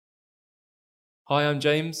Hi, I'm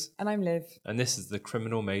James. And I'm Liv. And this is the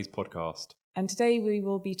Criminal Maze podcast. And today we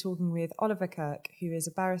will be talking with Oliver Kirk, who is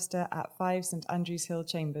a barrister at 5 St Andrews Hill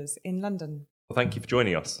Chambers in London. Well, thank you for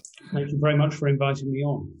joining us. Thank you very much for inviting me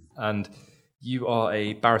on. And you are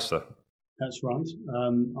a barrister. That's right.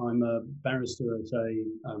 I'm a barrister at a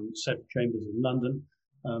set of chambers in London.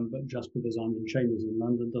 But just because I'm in chambers in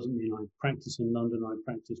London doesn't mean I practice in London. I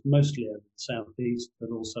practice mostly at the southeast, but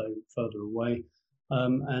also further away.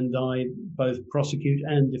 And I both prosecute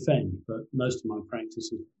and defend, but most of my practice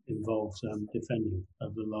has involved defending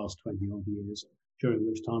over the last 20 odd years, during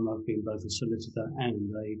which time I've been both a solicitor and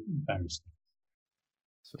a barrister.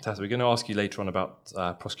 Fantastic. We're going to ask you later on about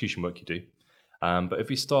prosecution work you do. But if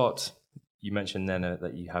we start, you mentioned then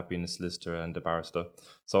that you have been a solicitor and a barrister.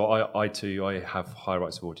 So I too have high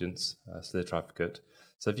rights of audience, solicitor advocate.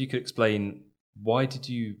 So if you could explain, why did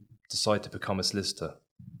you decide to become a solicitor?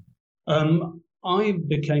 I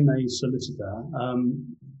became a solicitor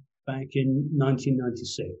back in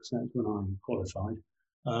 1996. That's when I qualified.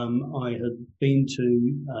 I had been to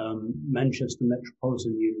Manchester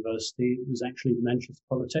Metropolitan University. It was actually Manchester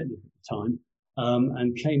Polytechnic at the time,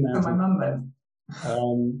 and came out. My mum then.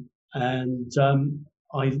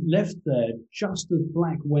 I left there just as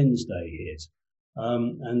Black Wednesday hit.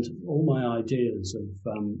 And all my ideas of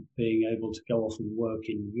being able to go off and work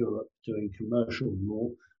in Europe doing commercial law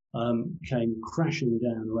came crashing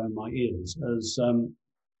down around my ears as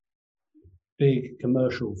big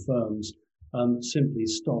commercial firms simply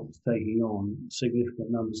stopped taking on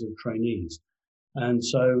significant numbers of trainees. And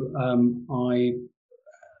so I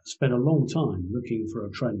spent a long time looking for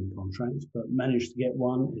a training contract, but managed to get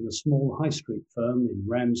one in a small high street firm in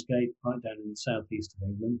Ramsgate, right down in the southeast of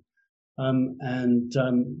England.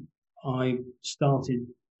 I started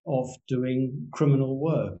off doing criminal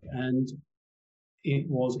work, and it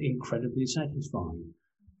was incredibly satisfying.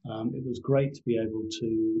 It was great to be able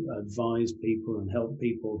to advise people and help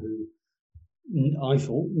people who I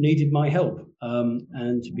thought needed my help,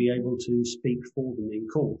 and to be able to speak for them in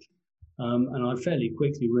court. And I fairly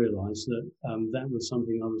quickly realised that that was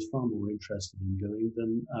something I was far more interested in doing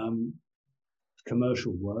than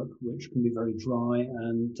commercial work, which can be very dry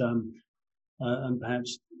and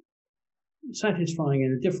perhaps satisfying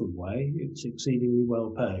in a different way. It's exceedingly well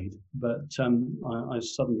paid, but I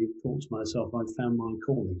suddenly thought to myself, I'd found my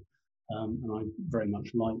calling, and I very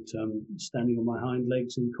much liked standing on my hind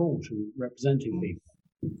legs in court and representing people.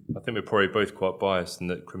 I think we're probably both quite biased in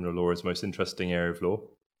that criminal law is the most interesting area of law.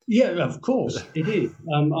 Yeah, of course it is.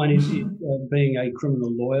 Being a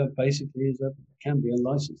criminal lawyer basically can be a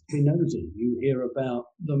license to be nosy. You hear about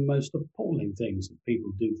the most appalling things that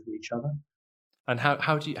people do to each other. And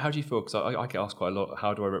how do you feel? Because I get asked quite a lot,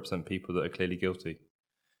 how do I represent people that are clearly guilty?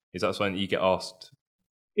 Is that something that you get asked?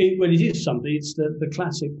 It is something. It's the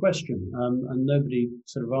classic question, and nobody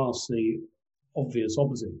sort of asks the obvious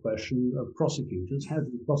opposite question of prosecutors. How do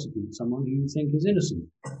you prosecute someone who you think is innocent?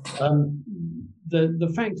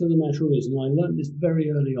 The fact of the matter is, and I learned this very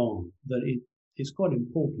early on, that it's quite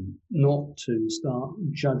important not to start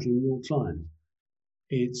judging your client.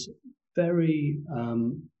 It's very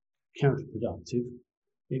counterproductive.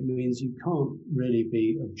 It means you can't really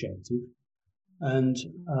be objective. And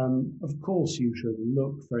of course, you should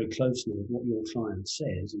look very closely at what your client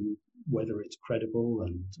says and whether it's credible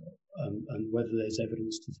and whether there's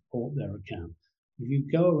evidence to support their account. If you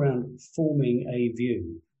go around forming a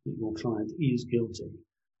view that your client is guilty,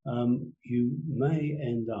 you may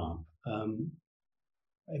end up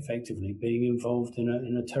effectively being involved in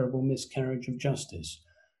a terrible miscarriage of justice.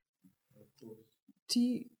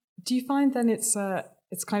 Do you find then it's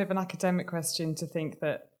kind of an academic question to think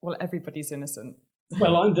that, well, everybody's innocent?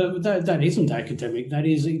 Well, that isn't academic. That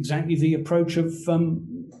is exactly the approach of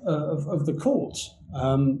the courts.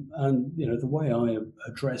 And you know, the way I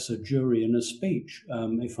address a jury in a speech,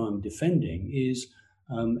 if I'm defending, is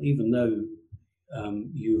even though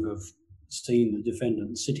you have seen the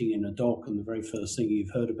defendant sitting in a dock and the very first thing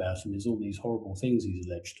you've heard about him is all these horrible things he's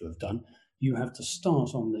alleged to have done, you have to start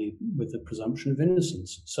with the presumption of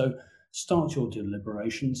innocence. So start your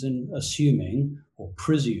deliberations in assuming or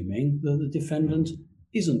presuming that the defendant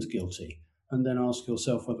isn't guilty, and then ask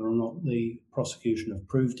yourself whether or not the prosecution have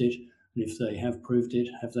proved it, and if they have proved it,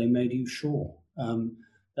 have they made you sure?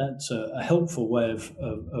 That's a helpful way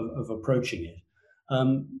of approaching it.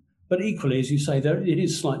 But equally, as you say, it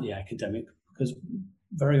is slightly academic, because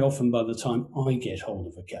very often by the time I get hold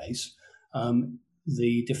of a case,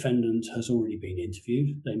 the defendant has already been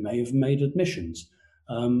interviewed. They may have made admissions.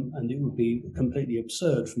 And it would be completely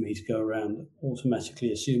absurd for me to go around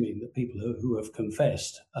automatically assuming that people who have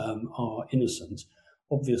confessed are innocent.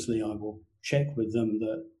 Obviously, I will check with them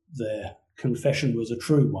that their confession was a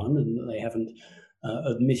true one and that they haven't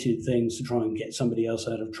admitted things to try and get somebody else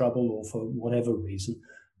out of trouble or for whatever reason.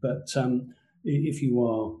 But if you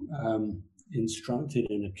are instructed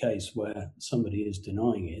in a case where somebody is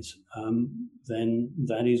denying it, then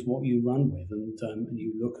that is what you run with, and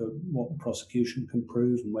you look at what the prosecution can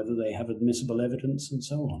prove and whether they have admissible evidence and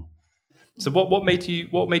so on. So what made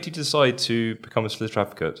you decide to become a solicitor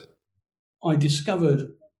advocate? I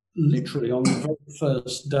discovered literally on the very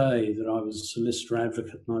first day that I was a solicitor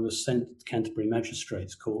advocate, and I was sent to Canterbury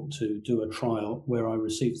Magistrates Court to do a trial where I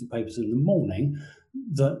received the papers in the morning,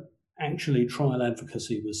 that actually trial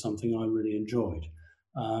advocacy was something I really enjoyed.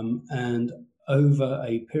 And over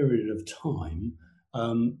a period of time,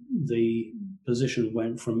 the position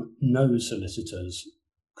went from no solicitors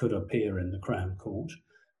could appear in the Crown Court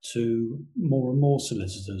to more and more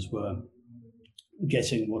solicitors were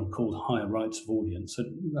getting what are called higher rights of audience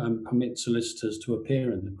that permit solicitors to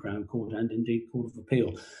appear in the Crown Court and indeed Court of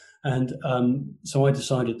Appeal. And so I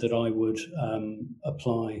decided that I would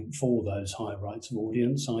apply for those higher rights of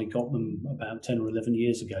audience. I got them about 10 or 11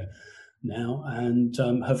 years ago now, and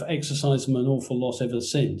have exercised them an awful lot ever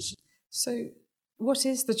since. So what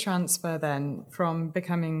is the transfer then from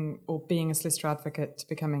becoming or being a solicitor advocate to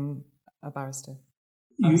becoming a barrister?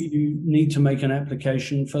 You need to make an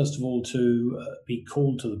application, first of all, to be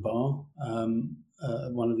called to the bar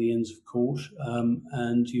at one of the Inns of Court,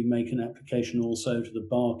 and you make an application also to the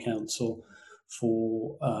Bar Council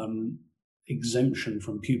for exemption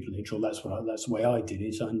from pupillage, or that's the way I did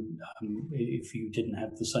it. And if you didn't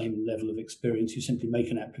have the same level of experience, you simply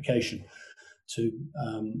make an application to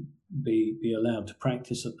be allowed to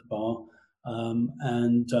practice at the bar.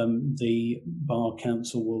 And the Bar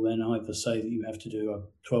Council will then either say that you have to do a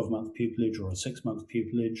 12-month pupillage or a 6-month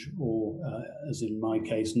pupillage, or, as in my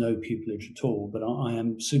case, no pupillage at all. But I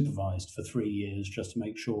am supervised for 3 years just to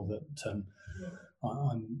make sure that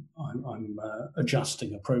I'm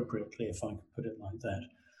adjusting appropriately, if I could put it like that.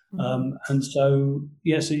 And so,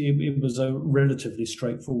 yes, it was a relatively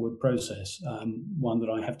straightforward process, one that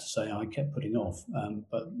I have to say I kept putting off,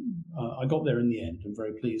 but I got there in the end. I'm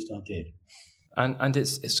very pleased I did. And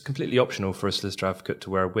it's completely optional for a solicitor advocate to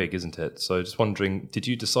wear a wig, isn't it? So just wondering, did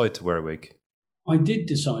you decide to wear a wig? I did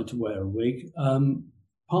decide to wear a wig,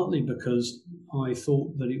 partly because I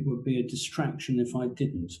thought that it would be a distraction if I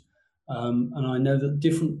didn't. And I know that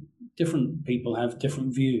different people have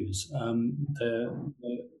different views.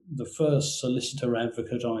 The first solicitor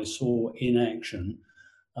advocate I saw in action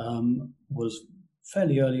was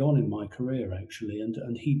fairly early on in my career, actually,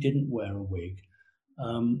 and he didn't wear a wig.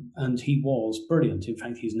 And he was brilliant. In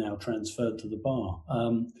fact, he's now transferred to the bar.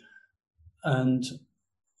 And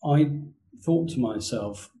I thought to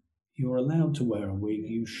myself, you're allowed to wear a wig,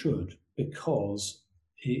 you should, because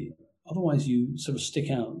otherwise you sort of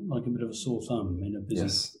stick out like a bit of a sore thumb in a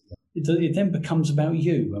business. Yes. It then becomes about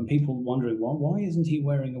you, and people wondering, well, why isn't he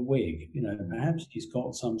wearing a wig? You know, perhaps he's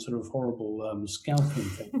got some sort of horrible scalp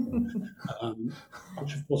infection,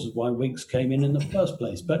 which of course is why wigs came in the first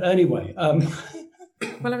place. But anyway.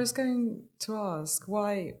 Well, I was going to ask,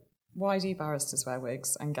 why do barristers wear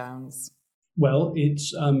wigs and gowns? Well,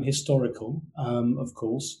 it's historical, of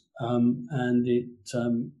course, and it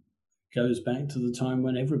goes back to the time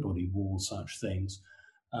when everybody wore such things.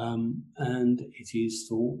 And it is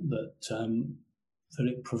thought that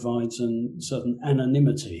it provides a certain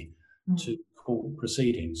anonymity to court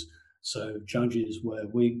proceedings. So judges wear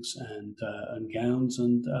wigs and gowns,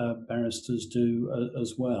 and barristers do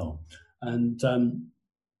as well. And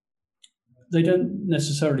they don't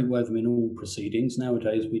necessarily wear them in all proceedings.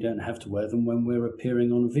 Nowadays, we don't have to wear them when we're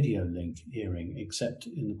appearing on a video link hearing, except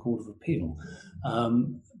in the Court of Appeal.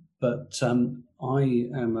 But I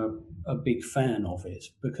am a big fan of it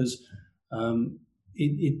because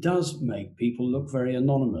it does make people look very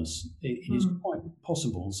anonymous. It is quite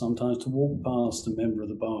possible sometimes to walk past a member of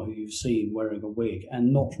the bar who you've seen wearing a wig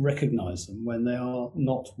and not recognise them when they are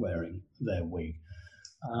not wearing their wig.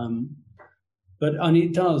 And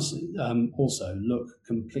it does also look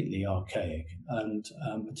completely archaic, and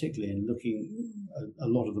particularly in looking at a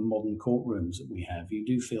lot of the modern courtrooms that we have, you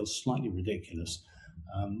do feel slightly ridiculous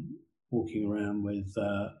walking around with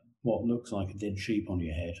what looks like a dead sheep on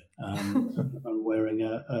your head, and wearing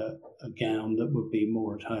a gown that would be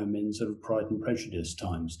more at home in sort of Pride and Prejudice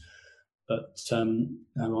times. But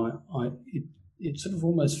it sort of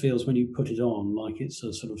almost feels when you put it on like it's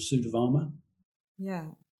a sort of suit of armour. Yeah.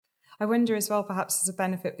 I wonder as well, perhaps as a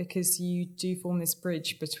benefit, because you do form this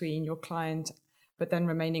bridge between your client but then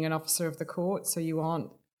remaining an officer of the court, so you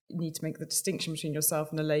need to make the distinction between yourself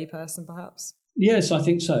and a lay person, perhaps? Yes, I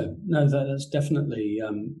think so. No, that's definitely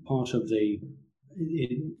part of the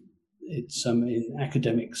it's in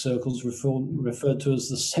academic circles referred to as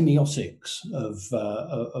the semiotics of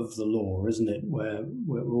the law, isn't it? Where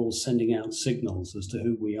we're all sending out signals as to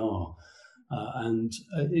who we are, and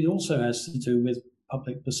it also has to do with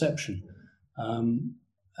public perception.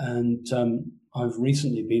 I've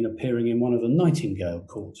recently been appearing in one of the Nightingale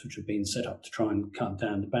courts, which have been set up to try and cut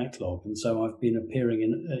down the backlog, and so I've been appearing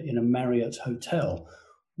in a Marriott hotel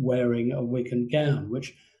wearing a wig and gown,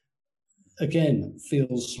 which again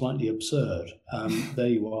feels slightly absurd. There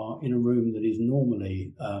you are in a room that is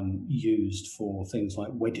normally used for things like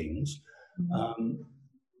weddings,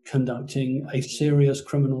 conducting a serious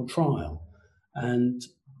criminal trial. And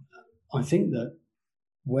I think that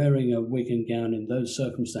wearing a wig and gown in those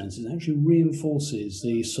circumstances actually reinforces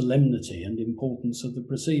the solemnity and importance of the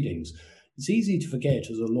proceedings. It's easy to forget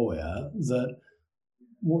as a lawyer that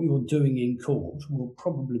what you're doing in court will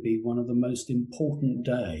probably be one of the most important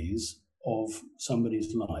days of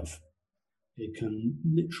somebody's life. It can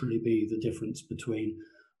literally be the difference between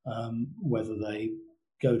whether they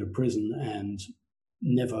go to prison and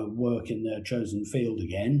never work in their chosen field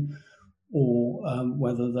again, or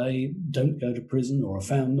whether they don't go to prison or are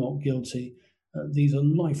found not guilty. These are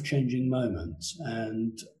life-changing moments,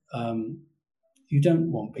 and you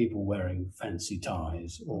don't want people wearing fancy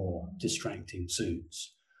ties or distracting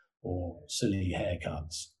suits or silly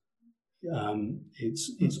haircuts.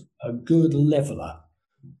 It's a good leveller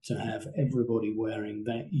to have everybody wearing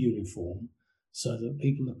that uniform so that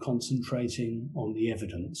people are concentrating on the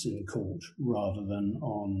evidence in court rather than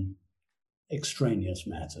on extraneous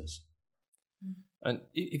matters. And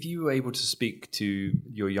if you were able to speak to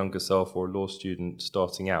your younger self or a law student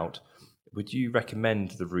starting out, would you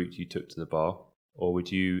recommend the route you took to the bar, or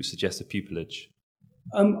would you suggest a pupillage?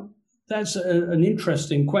 That's an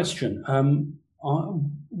interesting question.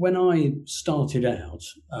 When I started out,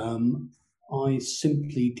 I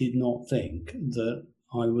simply did not think that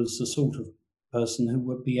I was the sort of person who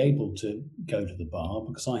would be able to go to the bar,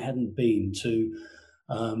 because I hadn't been to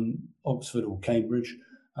Oxford or Cambridge,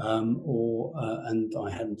 and I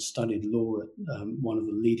hadn't studied law at one of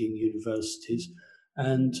the leading universities.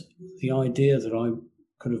 And the idea that I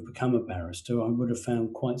could have become a barrister, I would have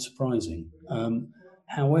found quite surprising.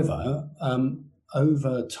 However,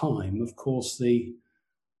 over time, of course, the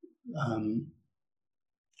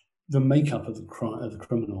makeup of the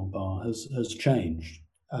criminal bar has changed,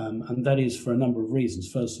 and that is for a number of reasons.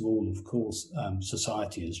 First of all, of course,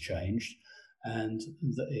 society has changed, and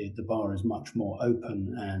the bar is much more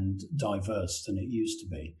open and diverse than it used to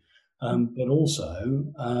be. But also,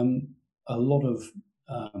 a lot of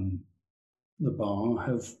the bar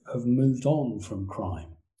have moved on from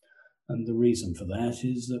crime. And the reason for that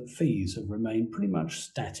is that fees have remained pretty much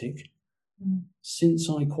static since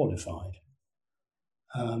I qualified,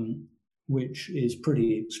 which is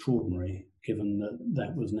pretty extraordinary given that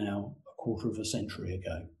that was now a quarter of a century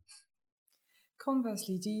ago.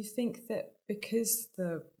 Conversely, do you think that because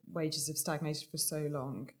the wages have stagnated for so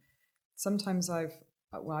long, sometimes I've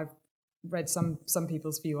read some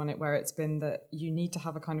people's view on it where it's been that you need to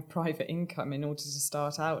have a kind of private income in order to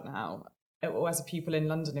start out now, or as a pupil in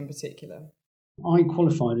London in particular? I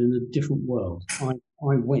qualified in a different world.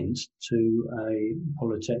 I went to a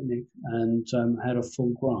polytechnic and had a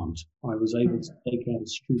full grant. I was able to take out a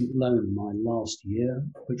student loan my last year,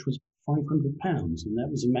 which was £500, and that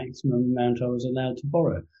was the maximum amount I was allowed to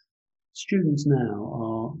borrow. Students now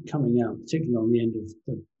are coming out, particularly on the end of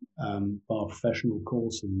the bar professional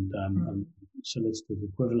course and solicitor's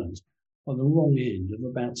equivalent, on the wrong end of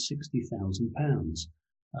about £60,000.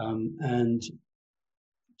 And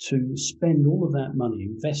to spend all of that money,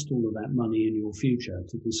 invest all of that money in your future,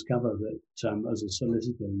 to discover that as a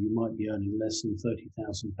solicitor you might be earning less than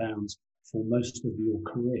 £30,000 for most of your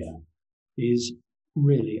career, is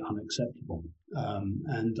really unacceptable.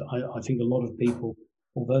 And I think a lot of people,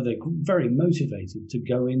 although they're very motivated to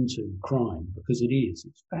go into crime, because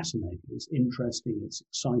it's fascinating, it's interesting, it's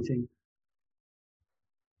exciting,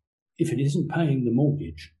 if it isn't paying the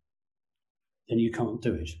mortgage, then you can't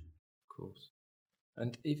do it. Of course.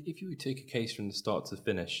 And if you would take a case from the start to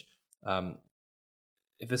finish,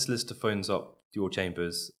 if a solicitor phones up your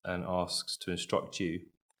chambers and asks to instruct you,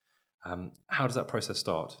 how does that process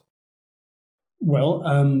start? Well,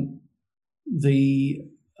 the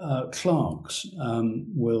clerks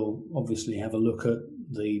will obviously have a look at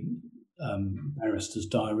the barrister's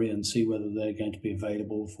diary and see whether they're going to be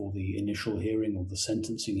available for the initial hearing or the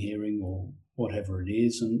sentencing hearing or whatever it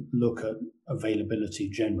is, and look at availability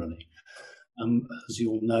generally. As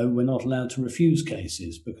you all know, we're not allowed to refuse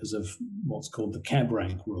cases because of what's called the cab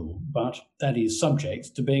rank rule, but that is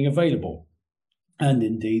subject to being available. and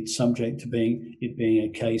indeed subject to it being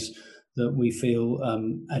a case that we feel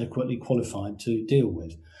adequately qualified to deal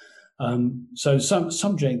with. So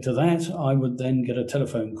subject to that, I would then get a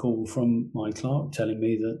telephone call from my clerk telling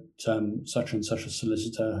me that such and such a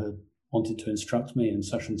solicitor had wanted to instruct me in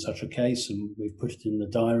such and such a case, and we've put it in the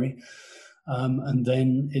diary. And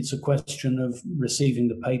then it's a question of receiving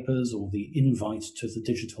the papers or the invite to the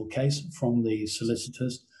digital case from the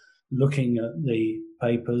solicitors, looking at the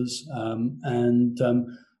papers and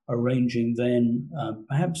arranging then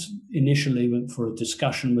perhaps initially for a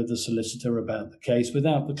discussion with the solicitor about the case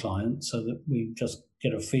without the client, so that we just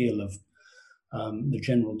get a feel of the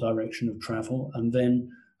general direction of travel, and then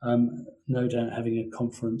no doubt having a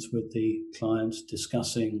conference with the client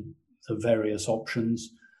discussing the various options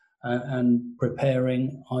and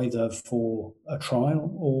preparing either for a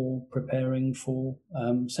trial or preparing for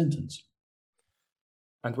sentence.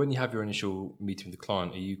 And when you have your initial meeting with the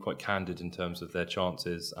client, are you quite candid in terms of their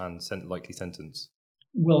chances and likely sentence?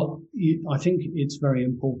 Well, I think it's very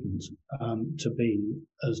important to be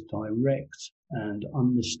as direct and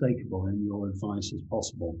unmistakable in your advice as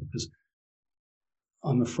possible, because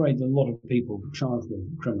I'm afraid a lot of people charged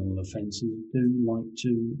with criminal offences do like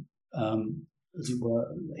to, as it were,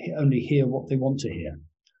 only hear what they want to hear.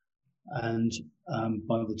 And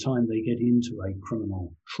by the time they get into a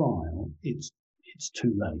criminal trial, it's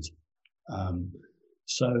too late.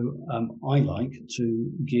 So I like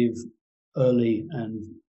to give early and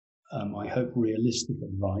I hope realistic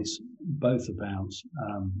advice, both about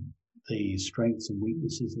the strengths and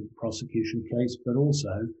weaknesses of the prosecution case, but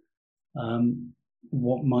also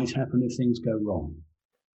what might happen if things go wrong.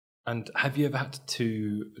 And have you ever had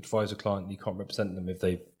to advise a client you can't represent them if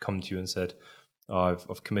they've come to you and said,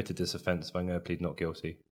 I've committed this offence, but I'm going to plead not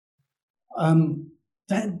guilty?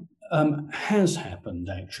 That has happened,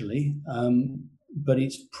 actually, but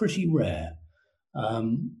it's pretty rare.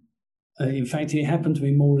 In fact, it happened to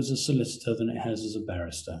me more as a solicitor than it has as a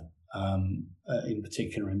barrister, in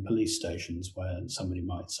particular in police stations, where somebody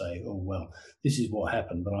might say, oh, well, this is what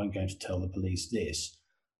happened, but I'm going to tell the police this.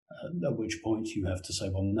 At which point you have to say,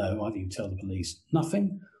 well, no, either you tell the police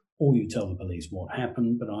nothing, or you tell the police what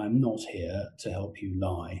happened, but I'm not here to help you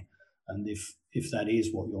lie. And if that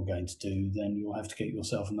is what you're going to do, then you'll have to get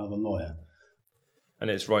yourself another lawyer. And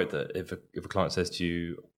it's right that if a client says to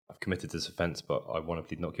you, I've committed this offence, but I want to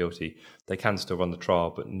plead not guilty, they can still run the trial,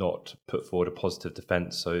 but not put forward a positive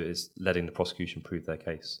defence. So it's letting the prosecution prove their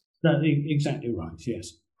case. That's exactly right,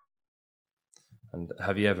 yes. And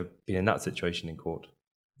have you ever been in that situation in court?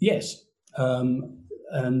 Yes.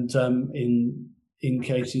 In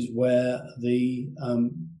cases where the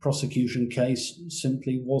prosecution case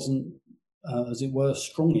simply wasn't, as it were,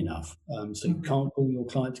 strong enough. So you can't call your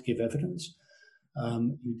client to give evidence.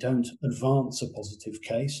 You don't advance a positive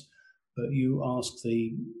case, but you ask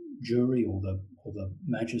the jury or the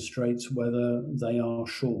magistrates whether they are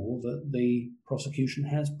sure that the prosecution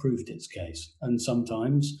has proved its case. And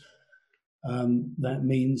sometimes that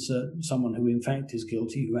means that someone who in fact is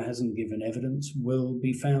guilty, who hasn't given evidence, will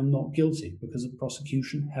be found not guilty because the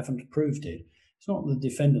prosecution haven't proved it. It's not the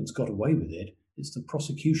defendant's got away with it, it's the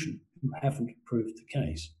prosecution who haven't proved the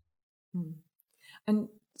case. And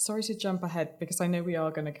sorry to jump ahead, because I know we are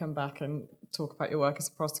going to come back and talk about your work as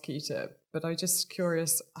a prosecutor, but I'm just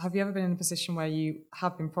curious, have you ever been in a position where you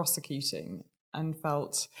have been prosecuting and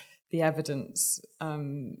felt the evidence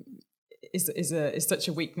is such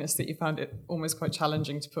a weakness that you found it almost quite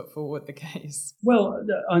challenging to put forward the case? Well,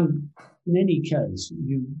 in any case,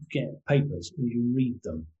 you get papers and you read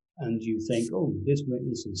them and you think, oh, this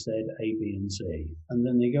witness has said A, B, and C. And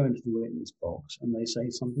then they go into the witness box and they say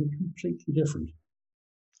something completely different.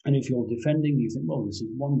 And if you're defending, you think, well, this is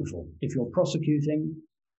wonderful. If you're prosecuting,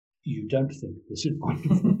 you don't think this is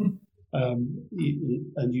wonderful.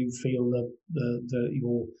 And you feel that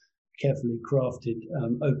your carefully crafted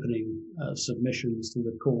opening submissions to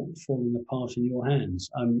the court falling apart in your hands.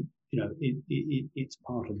 It's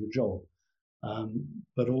part of the job.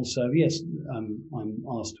 But also, yes, I'm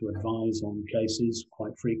asked to advise on cases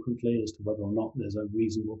quite frequently as to whether or not there's a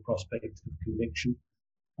reasonable prospect of conviction.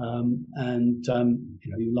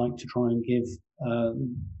 You like to try and give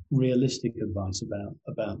realistic advice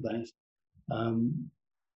about that,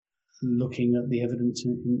 looking at the evidence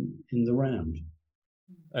in the round.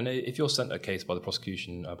 And if you're sent a case by the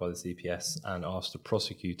prosecution, by the CPS, and asked to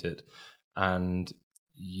prosecute it, and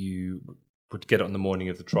you would get it on the morning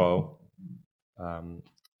of the trial,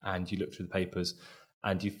 and you look through the papers,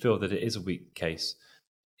 and you feel that it is a weak case,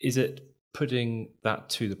 is it putting that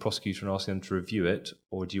to the prosecutor and asking them to review it,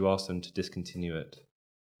 or do you ask them to discontinue it?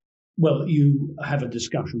 Well, you have a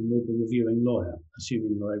discussion with the reviewing lawyer,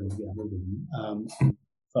 assuming you're able to get hold of them on the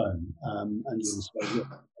phone, and you'll say, look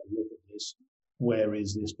at this. Where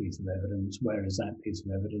is this piece of evidence? Where is that piece of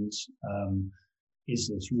evidence? Is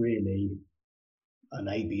this really an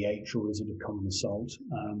ABH or is it a common assault?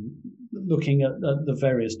 Looking at the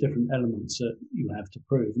various different elements that you have to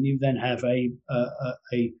prove, and you then have a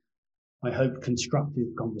I hope, constructive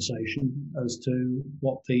conversation as to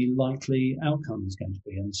what the likely outcome is going to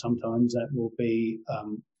be. And sometimes that will be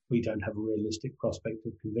we don't have a realistic prospect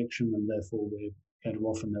of conviction and therefore we're going to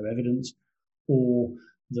offer no evidence, or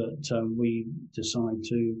that we decide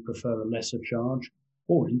to prefer a lesser charge,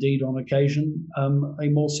 or indeed on occasion a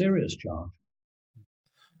more serious charge.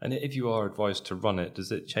 And if you are advised to run it,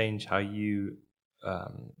 does it change how you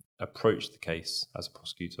approach the case as a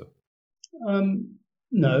prosecutor?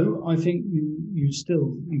 No, I think you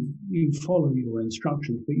still follow your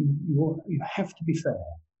instructions, but you have to be fair.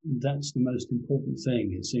 That's the most important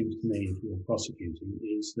thing, it seems to me, if you're prosecuting,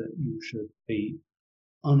 is that you should be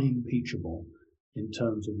unimpeachable in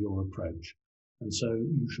terms of your approach. And so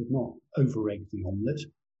you should not over-egg the omelette.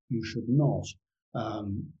 You should not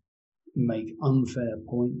make unfair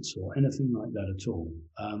points or anything like that at all,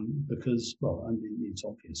 because, well, I mean, it's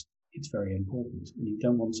obvious. It's very important, and you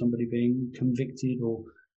don't want somebody being convicted or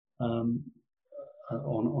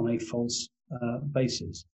on a false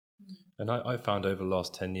basis. And I found over the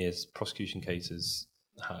last 10 years, prosecution cases,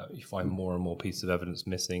 you find more and more pieces of evidence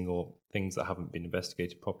missing or things that haven't been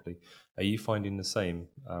investigated properly. Are you finding the same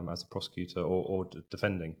as a prosecutor or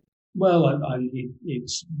defending? Well,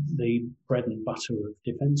 it's the bread and butter of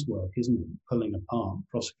defence work, isn't it? Pulling apart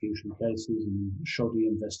prosecution cases and shoddy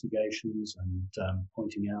investigations and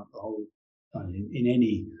pointing out the whole. In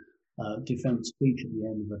any defence speech at the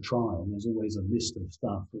end of a trial, there's always a list of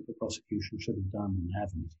stuff that the prosecution should have done and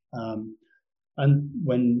haven't. And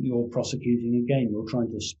when you're prosecuting again, you're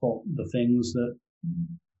trying to spot the things that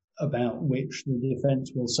about which the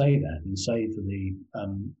defence will say that and say to the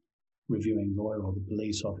reviewing lawyer or the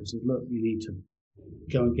police officer, look, you need to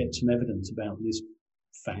go and get some evidence about this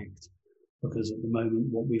fact, because at the moment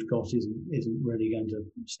what we've got isn't really going to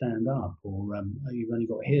stand up, or you've only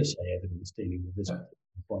got hearsay evidence dealing with this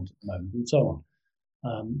point at the moment, and so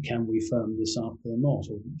on. Can we firm this up or not?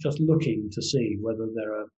 Or just looking to see whether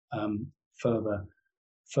there are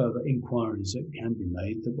further inquiries that can be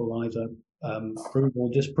made that will either prove or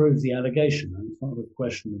disprove the allegation. And it's not a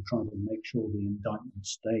question of trying to make sure the indictment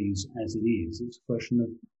stays as it is. It's a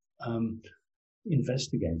question of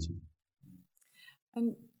investigating.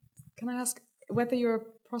 And can I ask whether you're a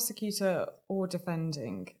prosecutor or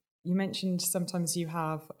defending? You mentioned sometimes you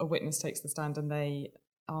have a witness takes the stand and they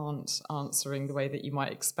aren't answering the way that you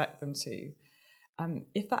might expect them to.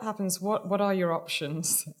 If that happens, what are your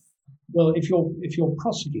options? Well, if you're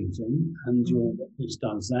prosecuting and your witness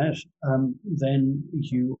does that, then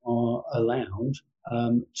you are allowed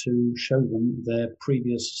to show them their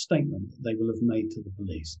previous statement that they will have made to the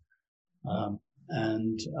police,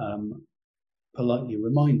 and politely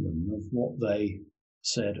remind them of what they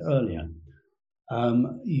said earlier.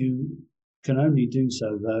 You can only do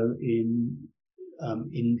so, though,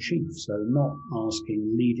 in chief, so not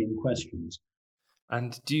asking leading questions.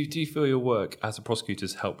 And do you feel your work as a prosecutor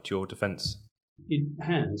has helped your defence? It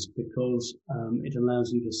has, because it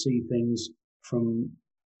allows you to see things from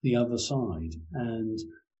the other side and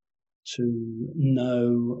to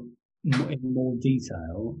know in more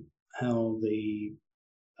detail how the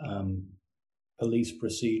police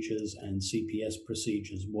procedures and CPS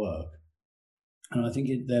procedures work. And I think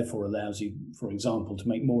it therefore allows you, for example, to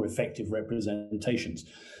make more effective representations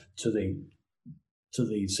to the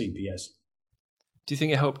CPS. Do you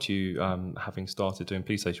think it helped you having started doing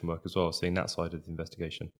police station work as well, seeing that side of the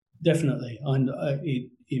investigation? Definitely. And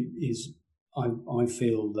it is. I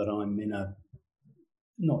feel that I'm in a,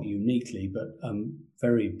 not uniquely, but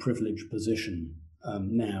very privileged position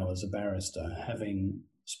now as a barrister, having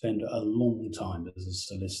spent a long time as a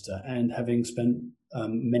solicitor and having spent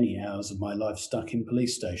many hours of my life stuck in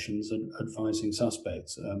police stations and advising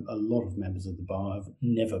suspects. A lot of members of the bar have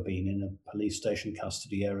never been in a police station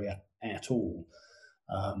custody area at all.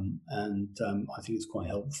 And I think it's quite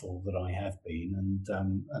helpful that I have been,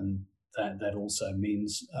 and that also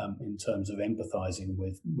means, in terms of empathising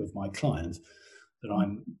with my client, that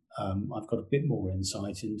I've got a bit more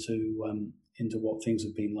insight into what things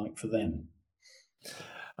have been like for them.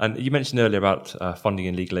 And you mentioned earlier about funding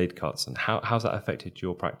and legal aid cuts, and how's that affected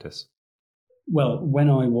your practice? Well, when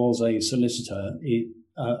I was a solicitor, it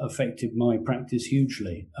affected my practice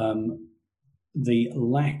hugely. The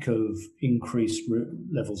lack of increased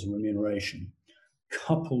levels of remuneration,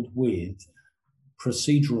 coupled with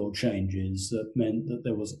procedural changes that meant that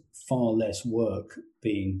there was far less work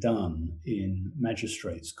being done in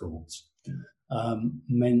magistrates' courts,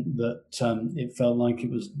 meant that it felt like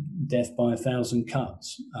it was death by 1,000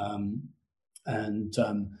 cuts. And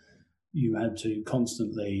you had to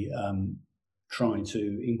constantly try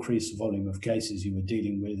to increase the volume of cases you were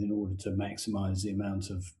dealing with in order to maximize the amount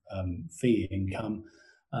of fee income.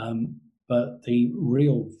 But the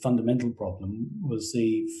real fundamental problem was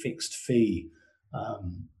the fixed fee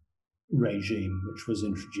regime which was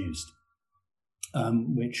introduced,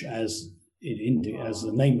 which, as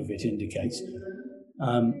the name of it indicates,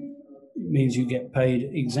 means you get paid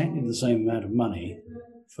exactly the same amount of money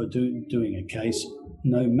for doing a case,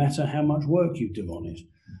 no matter how much work you do on it.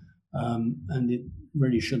 And it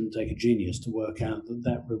really shouldn't take a genius to work out that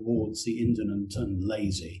that rewards the indolent and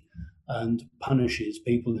lazy and punishes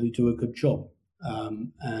people who do a good job.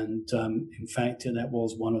 In fact, that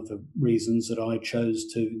was one of the reasons that I chose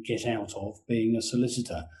to get out of being a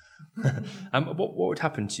solicitor. What would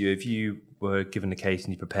happen to you if you were given a case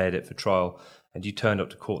and you prepared it for trial and you turned up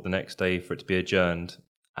to court the next day for it to be adjourned,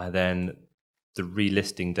 and then the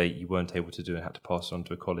relisting date you weren't able to do and had to pass it on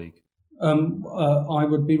to a colleague? I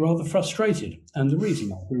would be rather frustrated. And the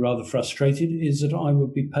reason I'd be rather frustrated is that I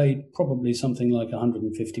would be paid probably something like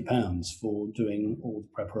 £150 for doing all the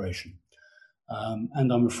preparation.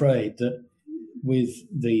 And I'm afraid that with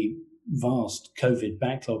the vast COVID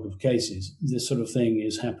backlog of cases, this sort of thing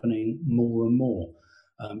is happening more and more.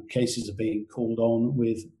 Cases are being called on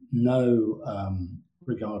with no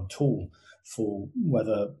regard at all for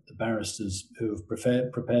whether the barristers who have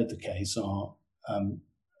prepared the case are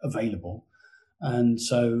available. And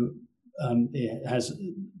so it has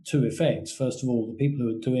two effects. First of all, the people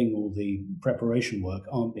who are doing all the preparation work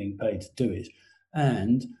aren't being paid to do it.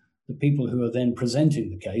 And the people who are then presenting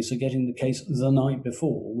the case are getting the case the night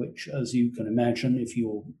before, which, as you can imagine, if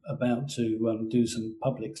you're about to do some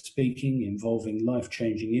public speaking involving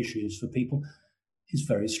life-changing issues for people, is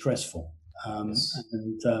very stressful. Yes.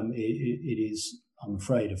 And it is, I'm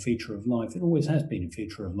afraid, a feature of life. It always has been a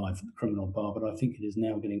feature of life at the criminal bar, but I think it is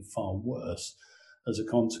now getting far worse as a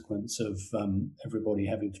consequence of everybody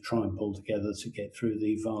having to try and pull together to get through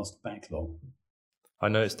the vast backlog. I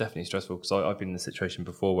know it's definitely stressful because I've been in a situation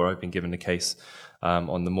before where I've been given a case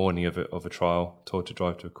on the morning of a trial, told to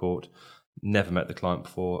drive to a court, never met the client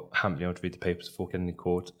before, haven't been able to read the papers before getting to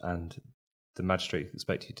court, and the magistrate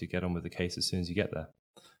expects you to get on with the case as soon as you get there.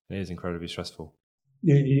 It is incredibly stressful.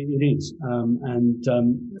 It is. And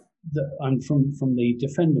from the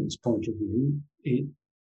defendant's point of view, it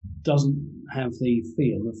doesn't have the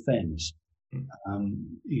feel of fairness.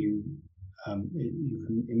 You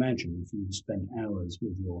can imagine if you spent hours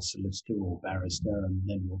with your solicitor or barrister and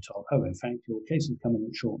then you're told, oh, in fact, your case has come in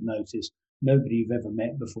at short notice, nobody you've ever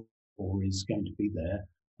met before is going to be there.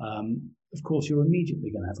 Of course, you're immediately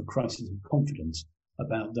going to have a crisis of confidence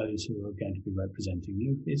about those who are going to be representing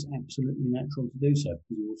you. It's absolutely natural to do so,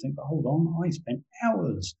 because you will think, but hold on, I spent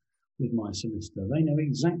hours with my solicitor. They know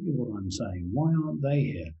exactly what I'm saying. Why aren't they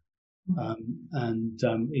here?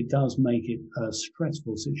 It does make it a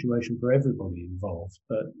stressful situation for everybody involved,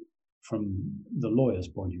 but from the lawyer's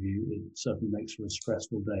point of view, it certainly makes for a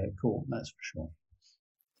stressful day at court, that's for sure.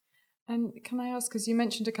 And can I ask, because you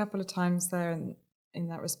mentioned a couple of times there in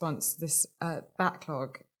that response, this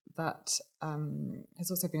backlog that has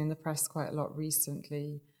also been in the press quite a lot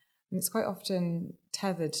recently. And it's quite often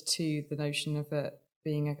tethered to the notion of it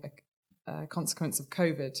being a consequence of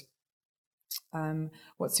COVID.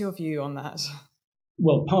 What's your view on that?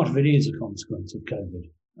 Well, part of it is a consequence of COVID.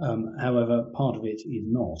 However, part of it is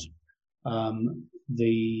not.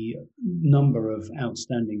 The number of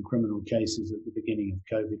outstanding criminal cases at the beginning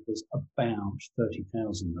of COVID was about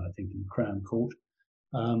 30,000, I think, in the Crown Court.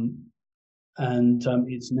 And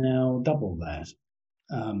it's now double that.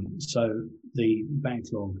 So the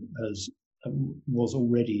backlog was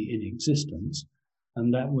already in existence,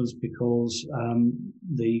 and that was because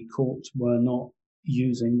the courts were not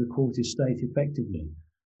using the court estate effectively.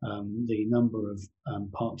 The number of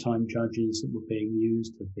part-time judges that were being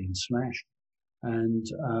used had been slashed, and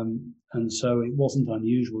so it wasn't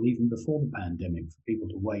unusual even before the pandemic for people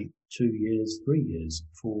to wait 2 years, 3 years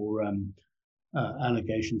for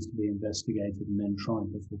allegations to be investigated and then tried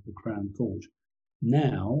before the Crown Court.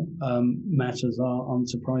 Now, matters are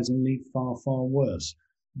unsurprisingly far, far worse.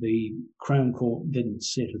 The Crown Court didn't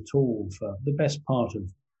sit at all for the best part of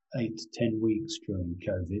 8 to 10 weeks during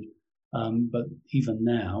COVID. But even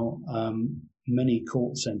now, many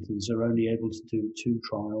court centres are only able to do 2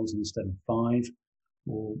 trials instead of 5,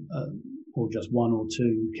 or just 1 or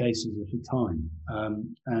 2 cases at a time.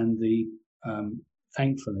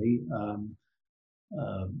 Thankfully,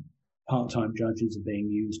 part-time judges are being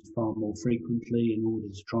used far more frequently in order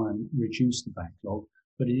to try and reduce the backlog,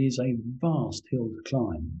 but it is a vast hill to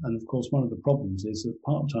climb. And of course, one of the problems is that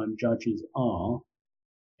part-time judges are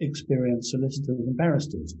experienced solicitors and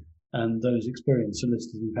barristers, and those experienced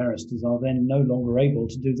solicitors and barristers are then no longer able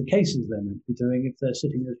to do the cases they're meant to be doing if they're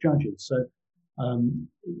sitting as judges. So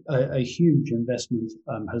a huge investment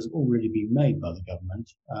has already been made by the government,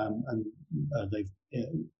 and they've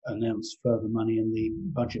announced further money in the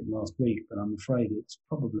budget last week, but I'm afraid it's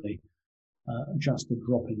probably just a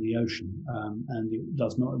drop in the ocean, and it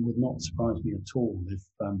would not surprise me at all if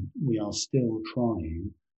we are still trying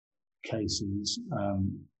cases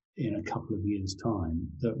in a couple of years' time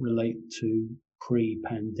that relate to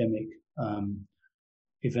pre-pandemic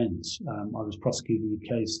events. I was prosecuting a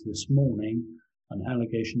case this morning, an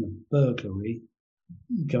allegation of burglary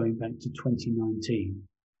going back to 2019.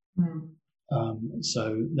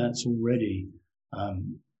 So that's already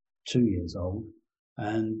 2 years old,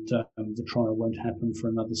 and the trial won't happen for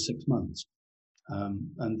another 6 months.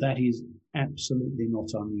 And that is absolutely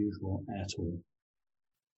not unusual at all.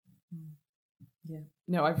 Yeah.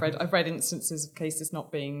 No, I've read instances of cases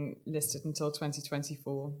not being listed until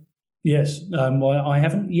 2024. Yes, well, I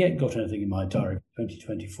haven't yet got anything in my diary for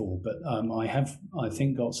 2024, but I have, I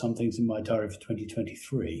think, got some things in my diary for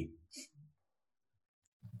 2023.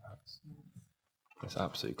 It's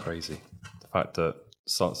absolutely crazy. The fact that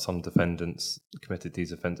some defendants committed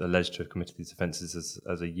these offences, alleged to have committed these offences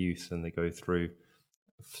as a youth, and they go through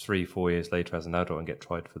 3-4 years later as an adult and get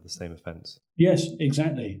tried for the same offence. Yes,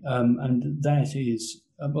 exactly. And that is,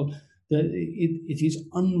 it is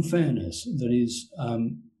unfairness that is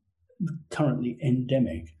currently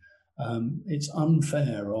endemic. It's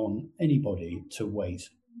unfair on anybody to wait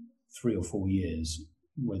 3 or 4 years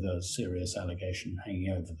with a serious allegation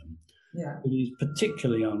hanging over them. Yeah. It is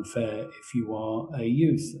particularly unfair if you are a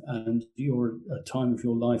youth and you're at a time of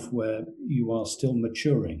your life where you are still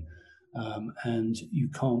maturing, and you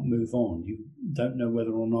can't move on. You don't know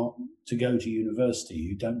whether or not to go to university.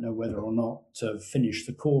 You don't know whether or not to finish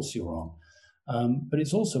the course you're on. But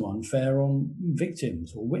it's also unfair on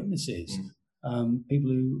victims or witnesses, people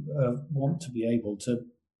who want to be able to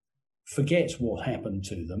forget what happened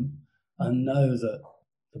to them and know that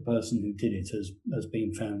the person who did it has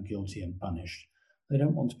been found guilty and punished. They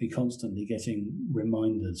don't want to be constantly getting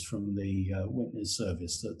reminders from the witness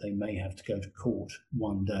service that they may have to go to court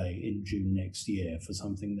one day in June next year for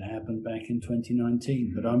something that happened back in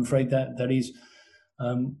 2019. But I'm afraid that is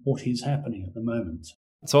what is happening at the moment.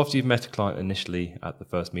 So after you've met a client initially at the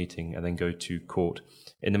first meeting and then go to court,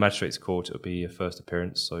 in the magistrate's court, it'll be a first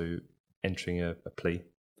appearance, so entering a plea.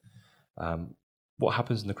 What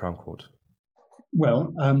happens in the Crown Court?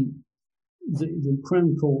 Well, the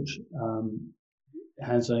Crown Court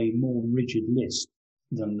has a more rigid list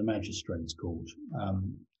than the Magistrates' Court.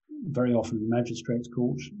 Very often in the Magistrates'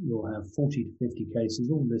 Court, you'll have 40 to 50 cases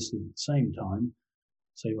all listed at the same time.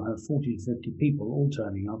 So you'll have 40 to 50 people all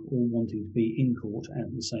turning up, all wanting to be in court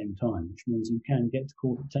at the same time, which means you can get to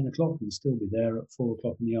court at 10 o'clock and still be there at 4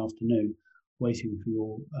 o'clock in the afternoon waiting for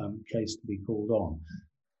your case to be called on.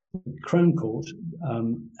 The Crown Court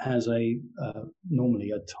has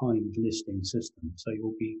normally a timed listing system, so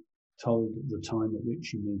you'll be told the time at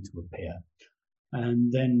which you need to appear.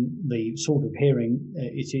 And then the sort of hearing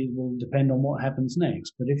will depend on what happens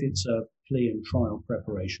next. But if it's a plea and trial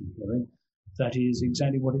preparation hearing, that is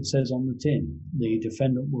exactly what it says on the tin. The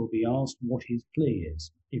defendant will be asked what his plea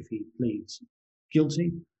is. If he pleads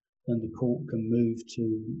guilty, then the court can move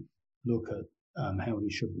to look at how he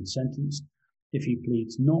should be sentenced. If he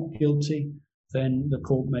pleads not guilty, then the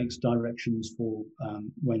court makes directions for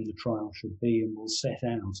when the trial should be and will set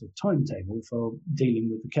out a timetable for dealing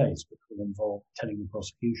with the case, which will involve telling the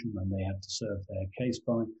prosecution when they have to serve their case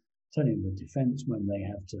by, telling the defence when they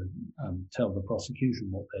have to tell the prosecution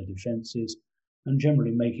what their defence is, and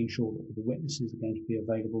generally making sure that the witnesses are going to be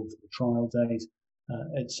available for the trial date,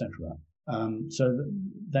 etc. So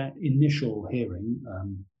that initial hearing,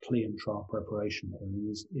 plea and trial preparation hearing,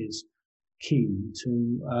 is key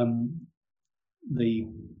to the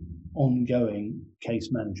ongoing case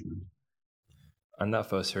management. And that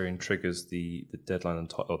first hearing triggers the deadline and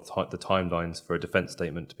the timelines for a defence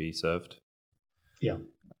statement to be served. Yeah.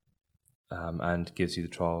 And gives you the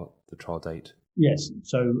trial date. Yes.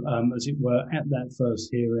 So, as it were, at that first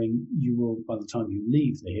hearing, you will, by the time you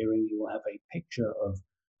leave the hearing, you will have a picture of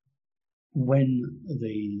when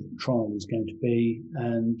the trial is going to be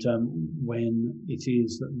and when it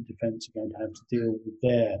is that the defence are going to have to deal with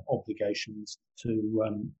their obligations to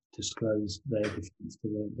disclose their defence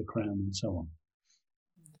to the Crown and so on.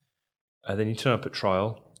 And then you turn up at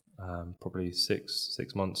trial. probably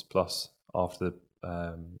six months plus after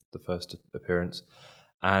the first appearance,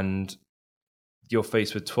 and you're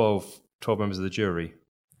faced with 12 members of the jury.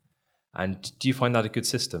 And do you find that a good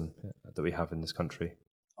system that we have in this country?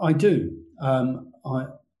 I do. I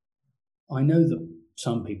know that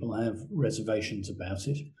some people have reservations about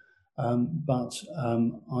it, but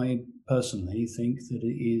I personally think that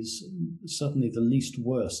it is certainly the least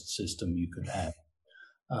worst system you could have,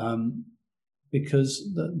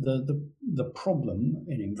 because the problem,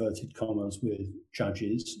 in inverted commas, with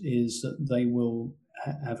judges is that they will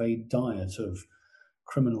have a diet of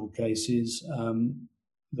criminal cases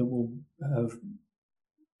that will have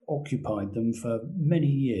occupied them for many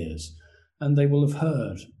years, and they will have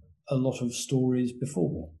heard a lot of stories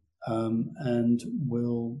before, and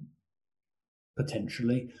will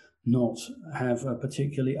potentially not have a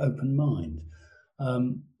particularly open mind.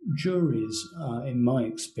 Juries, in my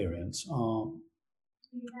experience, are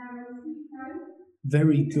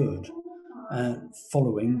very good at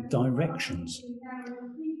following directions.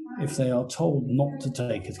 If they are told not to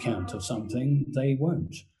take account of something, they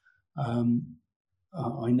won't.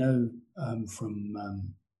 I know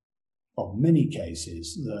from many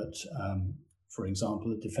cases that, for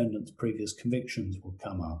example, a defendant's previous convictions will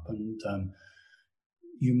come up, and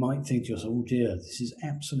you might think to yourself, oh dear, this is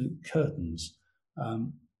absolute curtains.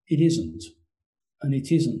 It isn't. And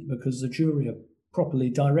it isn't because the jury are properly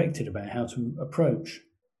directed about how to approach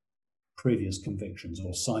previous convictions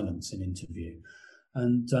or silence in interview.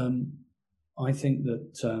 And I think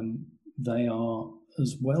that they are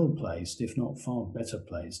as well placed, if not far better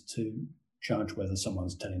placed, to judge whether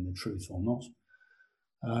someone's telling the truth or not.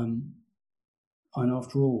 And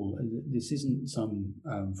after all, this isn't some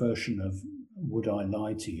version of would I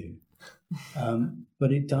lie to you?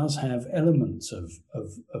 But it does have elements of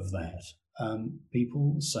that.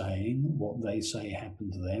 People saying what they say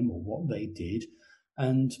happened to them or what they did,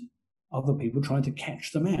 and other people trying to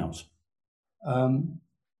catch them out.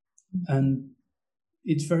 And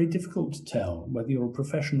it's very difficult to tell whether you're a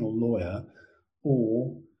professional lawyer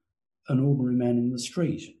or an ordinary man in the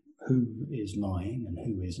street who is lying and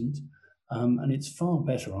who isn't. And it's far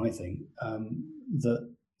better, I think, that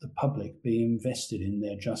the public be invested in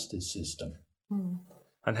their justice system.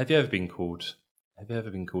 And have you ever been called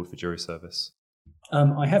for jury service?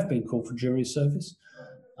 I have been called for jury service.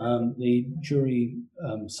 The jury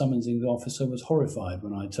summonsing officer was horrified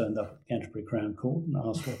when I turned up at Canterbury Crown Court and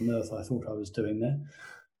asked what on earth I thought I was doing there.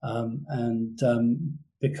 And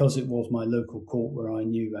because it was my local court where I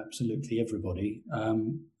knew absolutely everybody,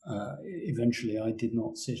 eventually I did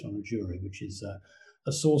not sit on a jury, which is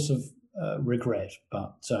a source of regret,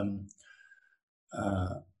 but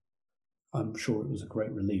I'm sure it was a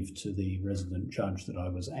great relief to the resident judge that I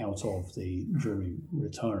was out of the jury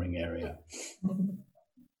retiring area.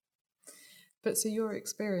 But so your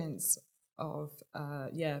experience of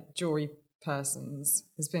jury persons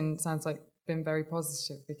has been very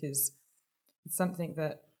positive, because it's something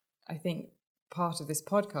that I think part of this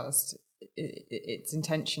podcast, its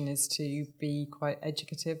intention is to be quite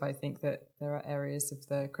educative. I think that there are areas of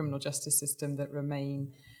the criminal justice system that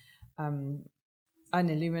remain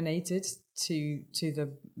unilluminated to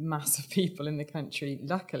the mass of people in the country,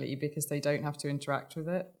 luckily, because they don't have to interact with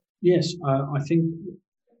it. Yes, I think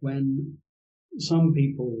when some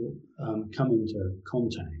people come into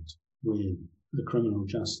contact with the criminal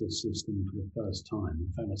justice system for the first time, in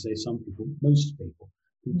fact I say some people, most people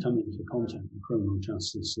who come into contact with the criminal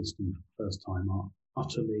justice system for the first time are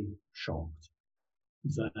utterly shocked.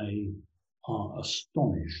 They are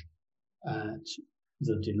astonished at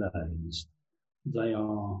the delays. They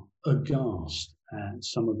are aghast at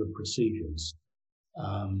some of the procedures.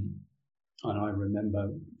 And I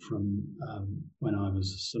remember from when I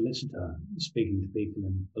was a solicitor speaking to people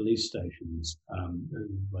in police stations who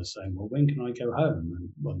were saying, well, when can I go home? And,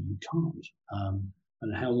 well, you can't.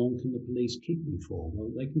 And how long can the police keep you for? Well,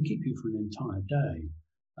 they can keep you for an entire day,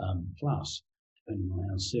 plus, depending on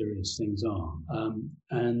how serious things are.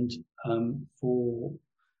 And for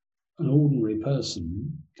an ordinary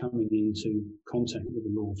person coming into contact with the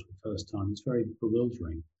law for the first time, it's very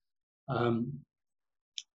bewildering.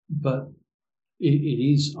 But it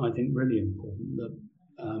is, I think, really important that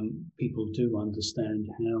people do understand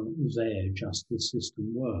how their justice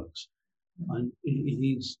system works. And it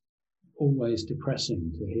is always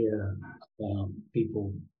depressing to hear about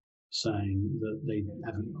people saying that they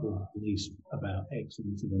haven't called the police about X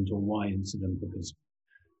incident or Y incident because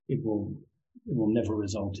it will never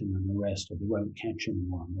result in an arrest, or they won't catch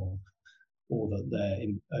anyone, or that they're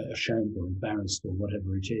ashamed or embarrassed or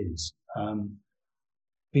whatever it is.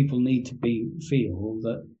 People need to feel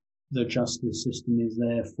that the justice system is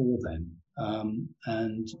there for them.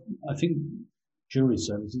 And I think jury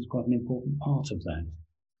service is quite an important part of that.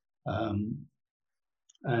 I'm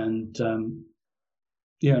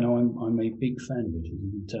a big fan of it, as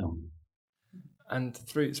you can tell. And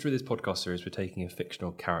through this podcast series, we're taking a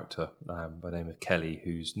fictional character by the name of Kelly,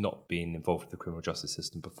 who's not been involved with the criminal justice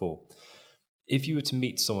system before. If you were to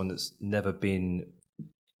meet someone that's never been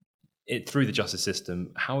through the justice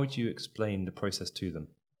system, how would you explain the process to them?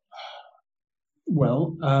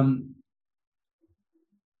 Well,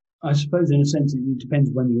 I suppose in a sense it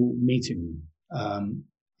depends when you're meeting them.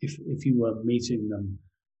 If you were meeting them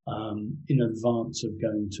in advance of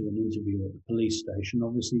going to an interview at the police station,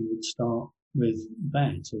 obviously you would start with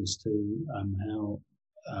that as to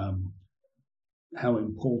how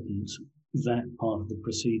important that part of the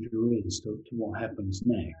procedure is to what happens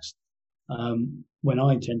next. When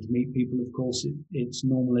I tend to meet people, of course, it's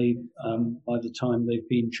normally by the time they've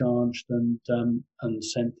been charged and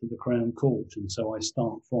sent to the Crown Court, and so I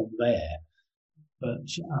start from there. But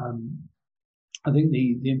I think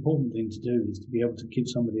the important thing to do is to be able to give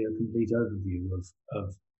somebody a complete overview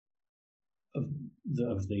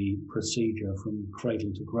of the procedure from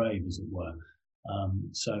cradle to grave, as it were.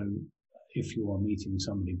 So if you are meeting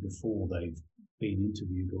somebody before they've been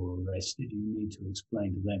interviewed or arrested, you need to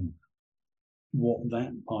explain to them what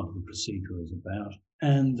that part of the procedure is about,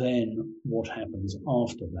 and then what happens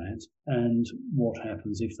after that, and what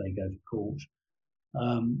happens if they go to court,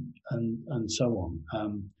 and so on.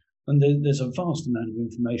 And there's a vast amount of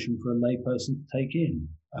information for a layperson to take in,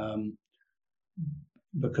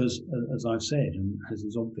 because, as I've said, and as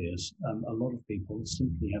is obvious, a lot of people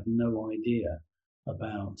simply have no idea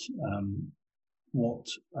about what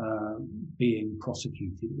being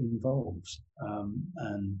prosecuted involves,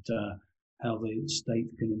 and how the state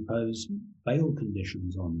can impose bail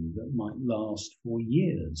conditions on you that might last for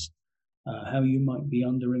years, how you might be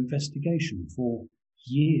under investigation for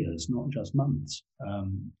years, not just months.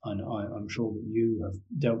 I'm sure that you have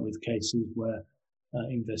dealt with cases where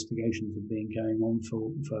investigations have been going on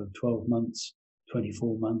for 12 months,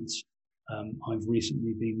 24 months. I've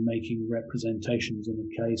recently been making representations in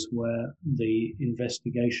a case where the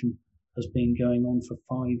investigation has been going on for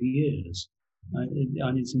 5 years.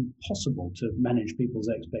 And it's impossible to manage people's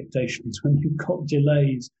expectations when you've got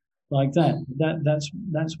delays like that.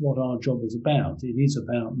 That's what our job is about. It is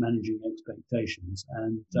about managing expectations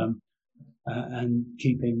and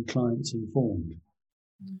keeping clients informed.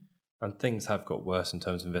 And things have got worse in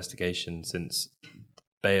terms of investigation since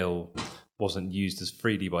bail wasn't used as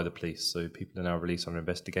freely by the police. So people are now released on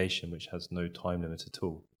investigation, which has no time limit at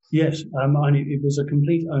all. Yes, and it was a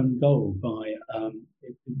complete own goal by,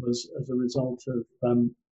 it was as a result of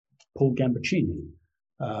Paul Gambaccini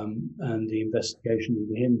and the investigation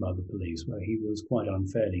into him by the police, where he was quite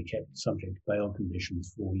unfairly kept subject to bail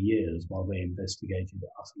conditions for years while they investigated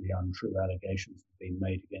utterly untrue allegations that had been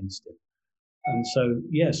made against him. And so,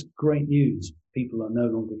 yes, great news. People are no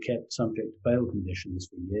longer kept subject to bail conditions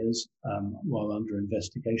for years while under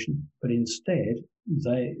investigation, but instead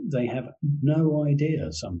they have no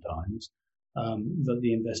idea sometimes that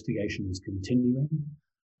the investigation is continuing,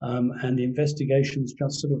 and the investigations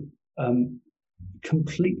just sort of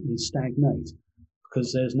completely stagnate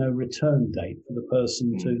because there's no return date for the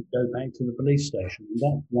person to go back to the police station. And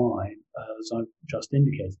that's why, as I've just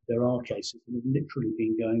indicated, there are cases that have literally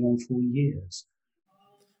been going on for years.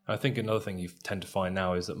 I think another thing you tend to find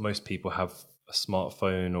now is that most people have a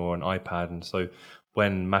smartphone or an iPad, and so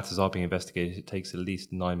when matters are being investigated, it takes at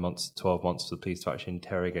least 9 months to 12 months for the police to actually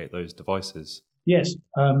interrogate those devices. Yes,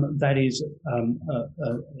 that is,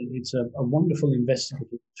 it's a wonderful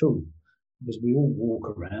investigative tool, because we all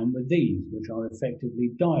walk around with these, which are effectively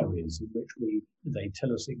diaries in which they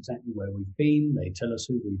tell us exactly where we've been, they tell us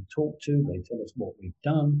who we've talked to, they tell us what we've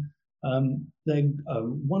done. They're a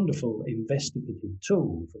wonderful investigative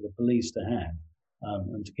tool for the police to have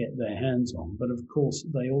and to get their hands on. But of course,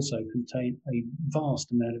 they also contain a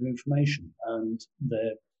vast amount of information, and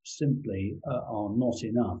there simply are not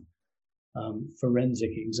enough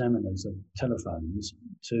forensic examiners of telephones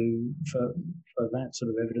for that sort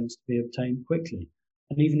of evidence to be obtained quickly.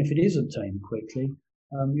 And even if it is obtained quickly,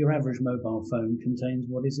 your average mobile phone contains,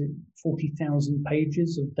 40,000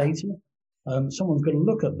 pages of data. Someone's got to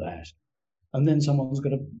look at that, and then someone's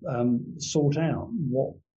got to sort out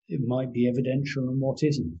what it might be evidential and what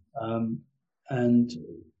isn't.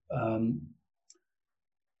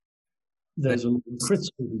 There's a lot of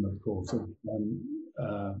criticism, of course, of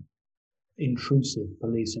intrusive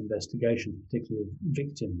police investigations, particularly of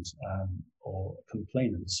victims or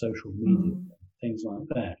complainants, social media, things like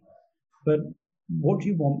that. But what do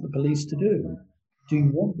you want the police to do? Do you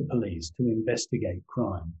want the police to investigate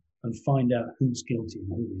crime and find out who's guilty and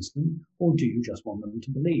who isn't, or do you just want them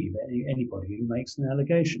to believe anybody who makes an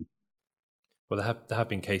allegation? Well, there have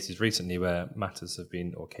been cases recently where cases have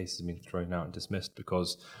been thrown out and dismissed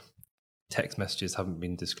because text messages haven't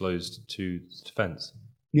been disclosed to the defence.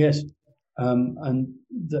 Yes, and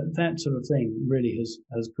that sort of thing really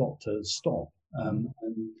has got to stop. And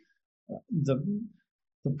the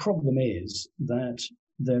problem is that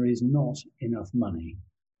there is not enough money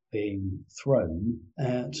being thrown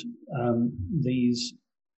at these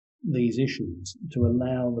issues to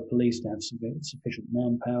allow the police to have sufficient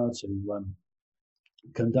manpower to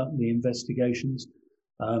conduct the investigations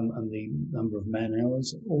and the number of man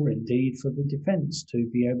hours, or indeed for the defence to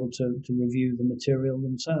be able to review the material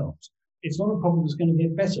themselves. It's not a problem that's going to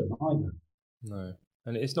get better either. No,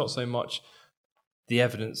 and it's not so much the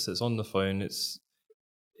evidence that's on the phone, it's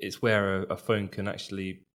where a phone can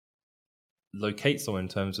actually locate someone in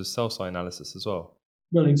terms of cell site analysis as well.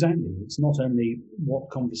 Well, exactly. It's not only what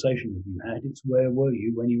conversation have you had, it's where were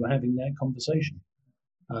you when you were having that conversation.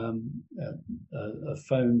 A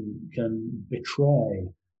phone can betray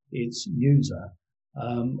its user,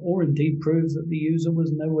 or indeed prove that the user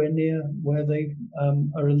was nowhere near where they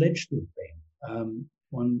are alleged to have been.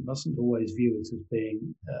 One mustn't always view it as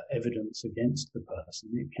being evidence against the person.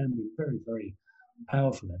 It can be very, very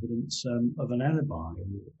powerful evidence of an alibi,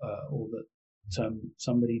 or that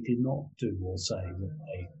somebody did not do or say what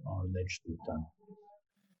they are alleged to have done.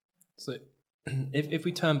 So, if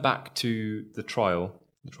we turn back to the trial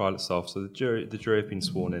itself, so the jury have been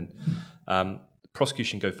sworn in. The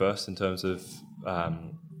prosecution go first in terms of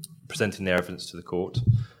presenting their evidence to the court,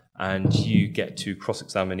 and you get to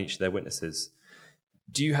cross-examine each of their witnesses.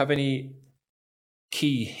 Do you have any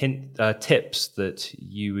key tips that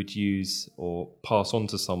you would use or pass on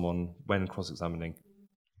to someone when cross-examining?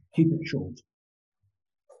 Keep it short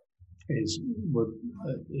is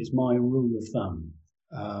my rule of thumb,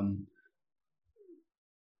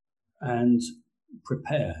 and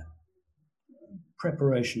prepare.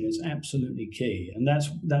 Preparation is absolutely key, and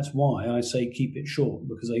that's why I say keep it short,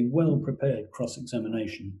 because a well-prepared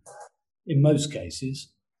cross-examination, in most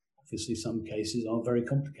cases, obviously some cases are very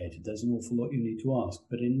complicated, there's an awful lot you need to ask,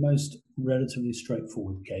 but in most relatively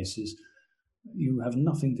straightforward cases, you have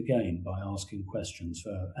nothing to gain by asking questions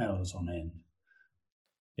for hours on end.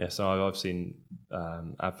 Yeah, so I've seen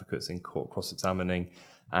advocates in court cross-examining,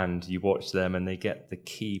 and you watch them and they get the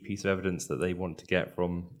key piece of evidence that they want to get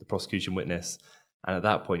from the prosecution witness. And at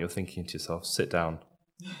that point, you're thinking to yourself, sit down.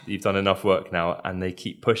 You've done enough work now. And they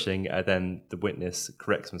keep pushing, and then the witness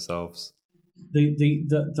corrects themselves.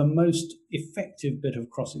 The most effective bit of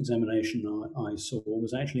cross-examination I saw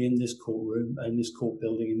was actually in this courtroom, in this court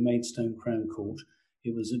building in Maidstone Crown Court.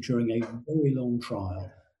 It was during a very long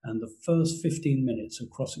trial, and the first 15 minutes of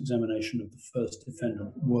cross-examination of the first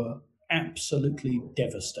defendant were absolutely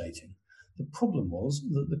devastating. The problem was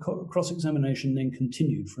that the cross-examination then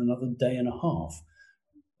continued for another day and a half,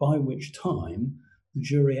 by which time the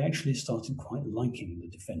jury actually started quite liking the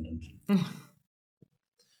defendant.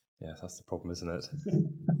 Yes, that's the problem, isn't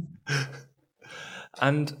it?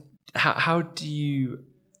 And how do you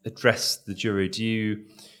address the jury? Do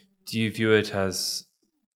you view it as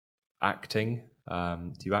acting?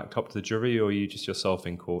 Do you act up to the jury, or are you just yourself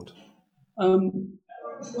in court?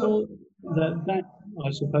 Well, that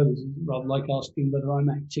I suppose is rather like asking whether I'm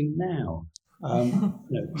acting now.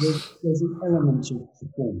 There's an element of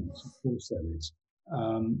performance, of course there is.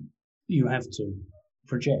 You have to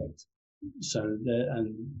project. So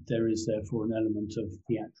there is therefore an element of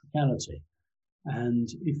theatricality. And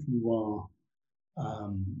if you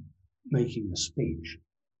are making a speech,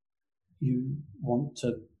 you want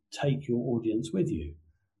to take your audience with you.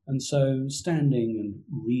 And so standing and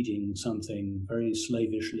reading something very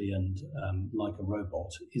slavishly and like a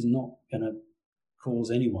robot is not going to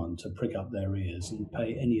cause anyone to prick up their ears and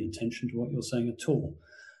pay any attention to what you're saying at all.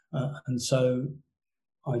 And so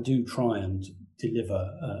I do try and deliver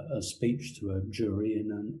a speech to a jury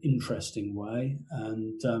in an interesting way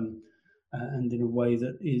and in a way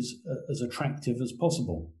that is as attractive as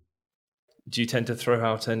possible. Do you tend to throw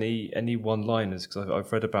out any one-liners? Because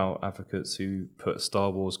I've read about advocates who put Star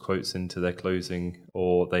Wars quotes into their closing,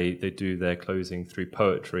 or they do their closing through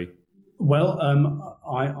poetry. Well,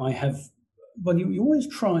 I have. Well, you always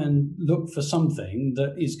try and look for something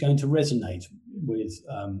that is going to resonate with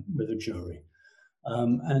a jury.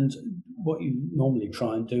 And what you normally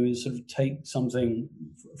try and do is sort of take something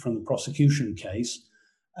from the prosecution case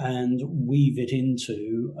and weave it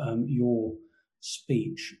into your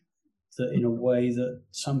speech, that in a way that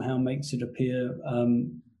somehow makes it appear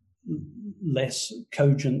less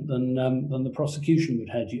cogent than the prosecution would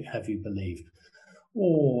have you believe.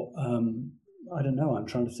 Or I don't know. I'm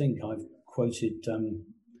trying to think. I've quoted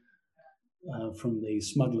from the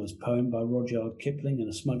Smuggler's Poem by Rudyard Kipling in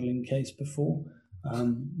a smuggling case before.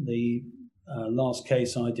 The last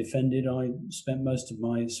case I defended, I spent most of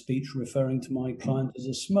my speech referring to my client as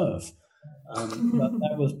a smurf. But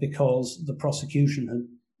that was because the prosecution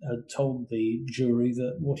had told the jury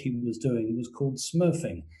that what he was doing was called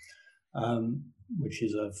smurfing, which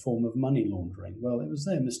is a form of money laundering. Well, it was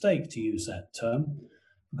their mistake to use that term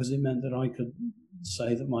because it meant that I could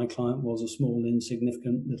say that my client was a small,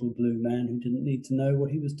 insignificant little blue man who didn't need to know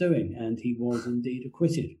what he was doing, and he was indeed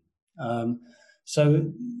acquitted.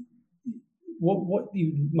 So what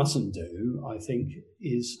you mustn't do, I think,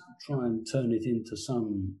 is try and turn it into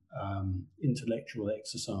some intellectual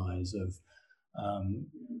exercise of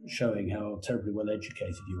showing how terribly well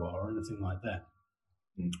educated you are or anything like that.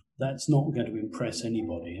 That's not going to impress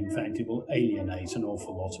anybody. In fact, it will alienate an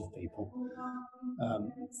awful lot of people.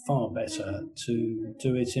 Far better to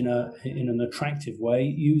do it in an attractive way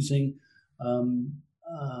using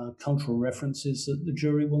cultural references that the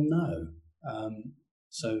jury will know.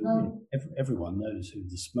 Everyone knows who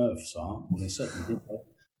the Smurfs are. Well, they certainly did that.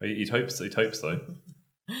 You'd hope so. You'd hope so.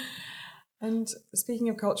 And speaking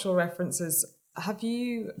of cultural references, have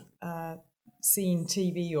you seen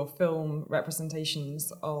TV or film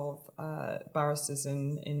representations of barristers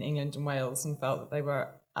in England and Wales and felt that they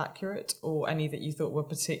were accurate, or any that you thought were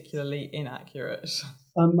particularly inaccurate?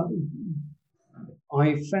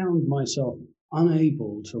 I found myself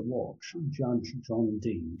unable to watch Judge John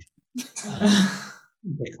Deed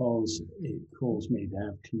because it caused me to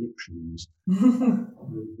have conniptions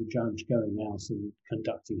with the judge going out and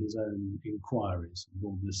conducting his own inquiries and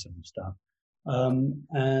all this sort of stuff.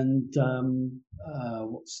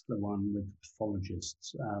 What's the one with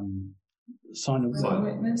pathologists? Silent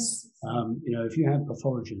witness. If you have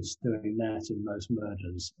pathologists doing that in most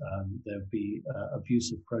murders, there'd be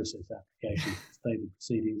abuse of process application, state of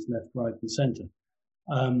proceedings, left, right, and centre.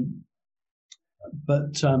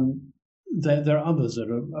 There are others that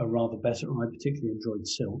are rather better. I particularly enjoyed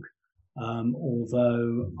Silk,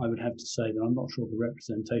 although I would have to say that I'm not sure the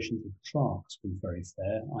representations of the clerks were very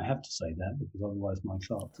fair. I have to say that because otherwise my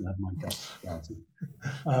clerks will have my guts sprouted.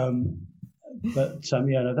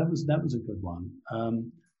 That was a good one.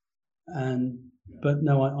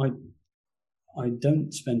 I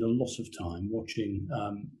don't spend a lot of time watching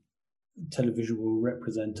televisual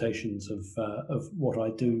representations of what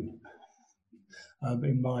I do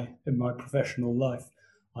in my professional life.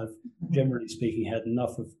 I've, generally speaking, had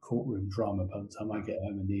enough of courtroom drama by the time I get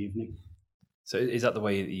home in the evening. So is that the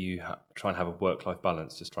way that you try and have a work-life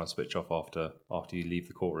balance, just try and switch off after you leave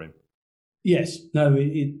the courtroom? Yes. No,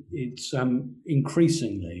 it's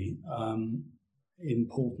increasingly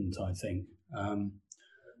important, I think,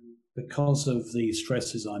 because of the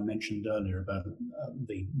stresses I mentioned earlier about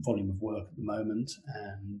the volume of work at the moment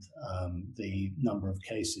and the number of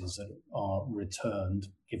cases that are returned,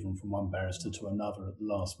 given from one barrister to another at the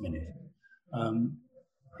last minute.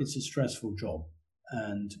 It's a stressful job,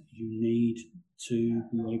 and you need to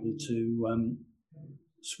be able to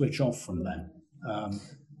switch off from that.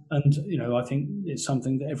 I think it's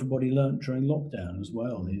something that everybody learnt during lockdown as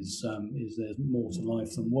well, is there's more to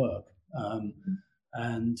life than work.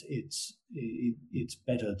 And it's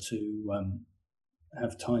better to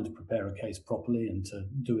have time to prepare a case properly and to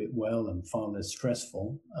do it well and far less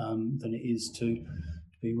stressful than it is to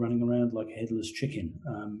be running around like a headless chicken,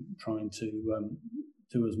 trying to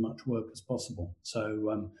do as much work as possible.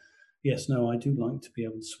 So yes, no, I do like to be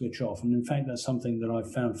able to switch off. And in fact, that's something that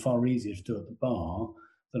I've found far easier to do at the bar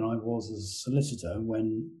than I was as a solicitor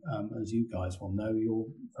when, as you guys will know, you're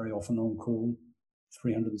very often on call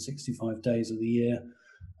 365 days of the year,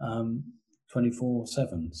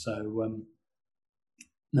 24/7. So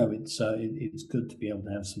no, it's good to be able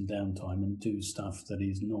to have some downtime and do stuff that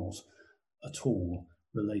is not at all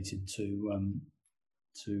related to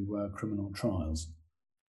criminal trials.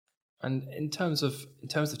 And in terms of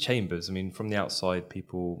chambers, I mean, from the outside,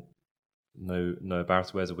 people know a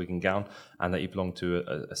barrister wears a wig and gown, and that you belong to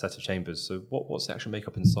a set of chambers. So what's the actual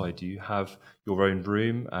makeup inside? Do you have your own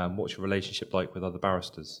room? What's your relationship like with other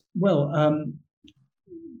barristers? Well,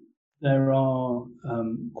 there are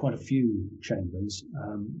quite a few chambers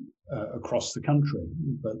across the country,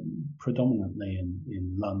 but predominantly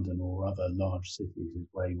in London or other large cities is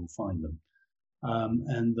where you'll find them.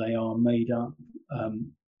 And they are made up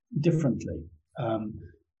differently.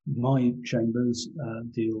 My chambers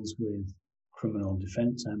deals with criminal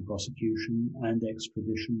defence and prosecution and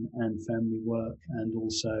extradition and family work and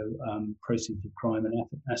also proceeds of crime and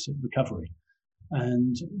asset recovery.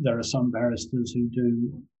 And there are some barristers who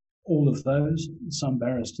do all of those, some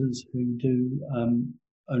barristers who do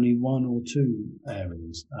only one or two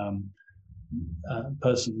areas.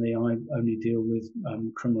 Personally, I only deal with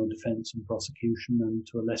criminal defence and prosecution, and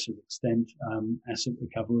to a lesser extent asset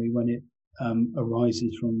recovery when it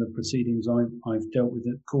arises from the proceedings I've dealt with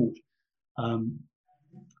at court.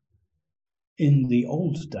 In the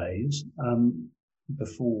old days,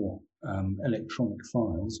 before electronic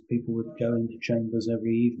files, people would go into chambers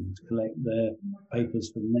every evening to collect their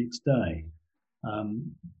papers for the next day.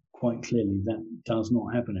 Quite clearly, that does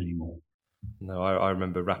not happen anymore. No, I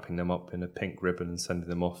remember wrapping them up in a pink ribbon and sending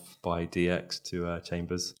them off by DX to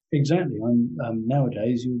chambers. Exactly.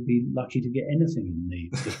 Nowadays, you'll be lucky to get anything in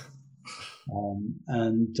these.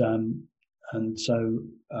 And so,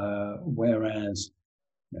 whereas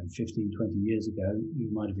 15, 20 years ago, you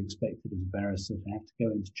might have expected as a barrister to have to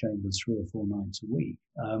go into chambers 3 or 4 nights a week.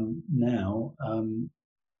 Now,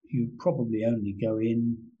 you probably only go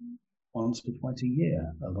in once or twice a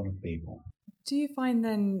year, a lot of people. Do you find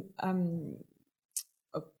then,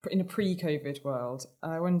 in a pre-COVID world,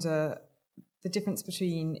 I wonder the difference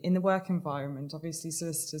between, in the work environment, obviously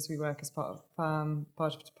solicitors, we work as part of a firm,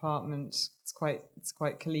 part of a department, it's quite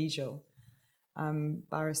collegial.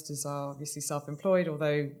 Barristers are obviously self-employed,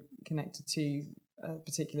 although connected to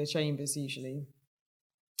particular chambers usually.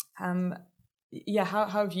 How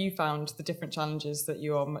have you found the different challenges that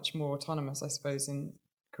you are much more autonomous, I suppose, in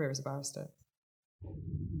career as a barrister?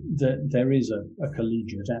 There is a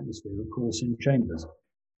collegiate atmosphere, of course, in chambers.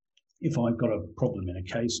 If I've got a problem in a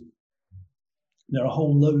case, there are a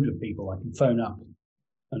whole load of people I can phone up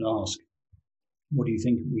and ask, what do you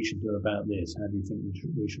think we should do about this? How do you think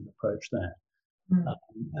we should approach that?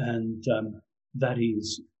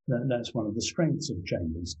 That's one of the strengths of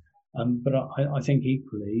chambers. But I think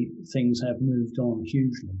equally things have moved on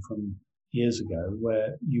hugely from years ago,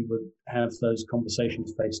 where you would have those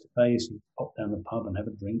conversations face to face, you pop down the pub and have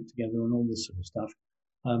a drink together and all this sort of stuff.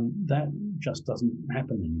 That just doesn't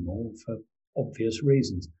happen anymore for obvious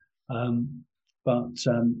reasons. But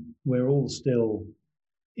we're all still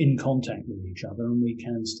in contact with each other and we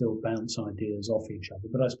can still bounce ideas off each other.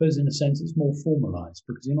 But I suppose in a sense it's more formalised,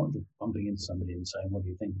 because you're not just bumping into somebody and saying, what do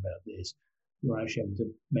you think about this? You're actually able to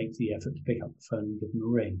make the effort to pick up the phone and give them a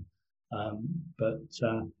ring.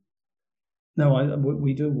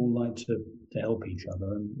 We do all like to help each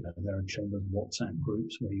other, and there are chambers WhatsApp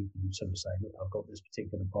groups where you can sort of say, look, I've got this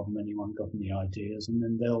particular problem, anyone got any ideas? And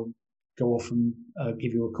then they'll go off and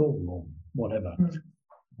give you a call or whatever.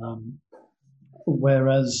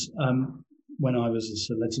 Whereas when I was a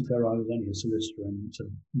solicitor, I was only a solicitor in sort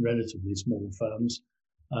of relatively small firms,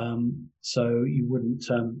 so you wouldn't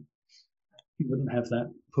have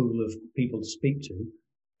that pool of people to speak to,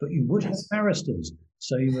 but you would have barristers.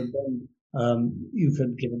 So you would then you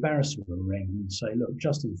could give a barrister a ring and say, look,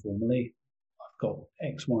 just informally, I've got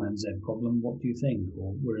X, Y, and Z problem. What do you think?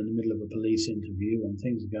 Or we're in the middle of a police interview and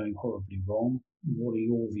things are going horribly wrong. What are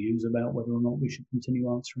your views about whether or not we should continue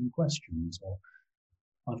answering questions? Or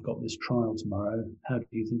I've got this trial tomorrow. How do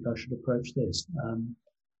you think I should approach this?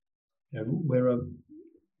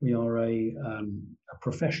 We are a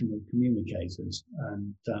profession of communicators,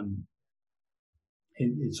 and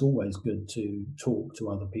it's always good to talk to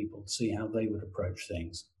other people to see how they would approach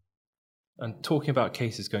things. And talking about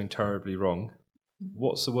cases going terribly wrong,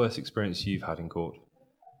 what's the worst experience you've had in court?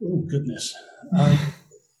 Oh, goodness.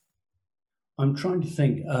 I'm trying to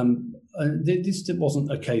think. This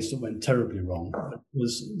wasn't a case that went terribly wrong, but it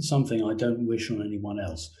was something I don't wish on anyone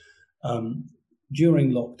else.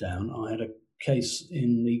 During lockdown, I had a case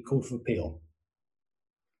in the Court of Appeal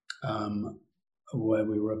where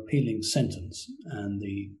we were appealing sentence, and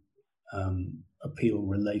the appeal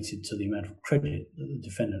related to the amount of credit that the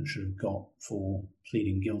defendant should have got for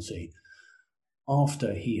pleading guilty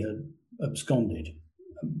after he had absconded,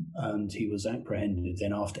 and he was apprehended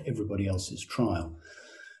then after everybody else's trial.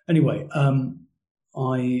 Anyway,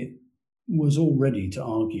 I was all ready to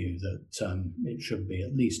argue that it should be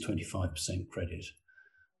at least 25% credit.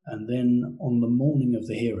 And then on the morning of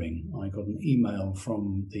the hearing, I got an email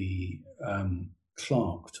from the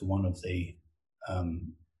clerk to one of the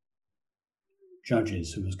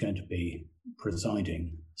judges who was going to be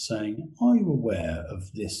presiding, saying, are you aware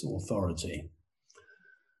of this authority?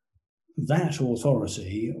 That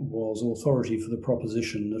authority was authority for the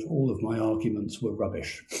proposition that all of my arguments were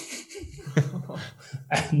rubbish.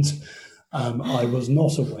 And I was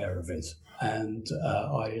not aware of it. And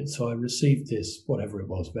so I received this, whatever it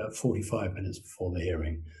was, about 45 minutes before the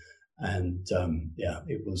hearing. And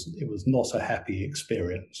it was not a happy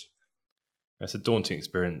experience. It's a daunting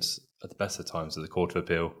experience at the best of times at the Court of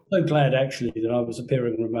Appeal. So glad actually that I was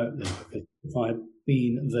appearing remotely, because if I had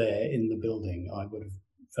been there in the building, I would have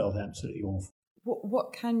felt absolutely awful.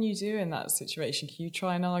 What can you do in that situation? Can you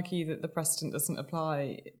try and argue that the precedent doesn't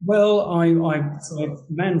apply? Well, I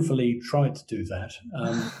manfully tried to do that,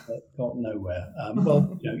 but got nowhere.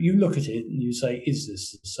 You look at it and you say, is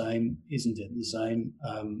this the same? Isn't it the same?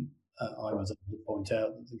 I was able to point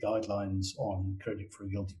out that the guidelines on credit for a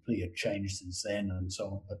guilty plea had changed since then, and so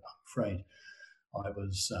on. But I'm afraid I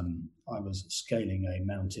was scaling a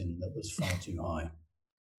mountain that was far too high.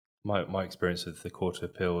 My experience with the Court of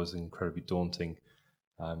Appeal was incredibly daunting.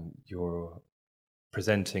 You're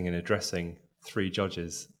presenting and addressing 3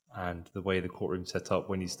 judges, and the way the courtroom's set up,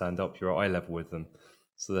 when you stand up, you're at eye level with them.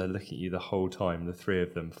 So they're looking at you the whole time, the 3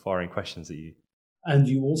 of them, firing questions at you. And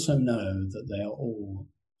you also know that they are all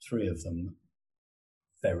 3 of them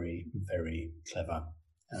very, very clever.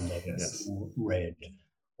 And they've all read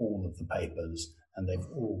all of the papers, and they've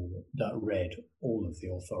all read all of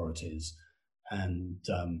the authorities. And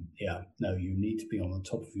you need to be on the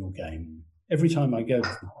top of your game. Every time I go to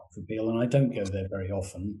the Court of Appeal, and I don't go there very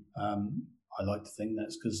often, I like to think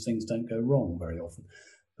that's because things don't go wrong very often.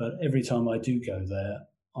 But every time I do go there,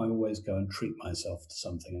 I always go and treat myself to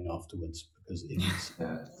something afterwards, because it is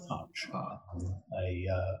such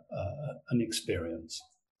an experience.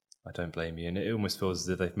 I don't blame you. And it almost feels as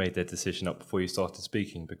if they've made their decision up before you started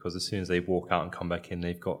speaking, because as soon as they walk out and come back in,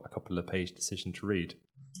 they've got a couple of page decision to read.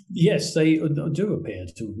 Yes, they do appear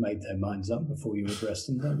to have made their minds up before you address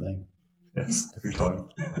them, don't they? Yes, every time.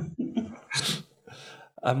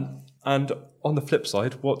 And on the flip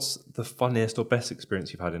side, what's the funniest or best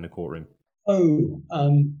experience you've had in a courtroom?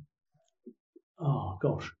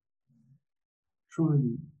 Gosh. Try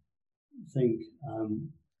and think.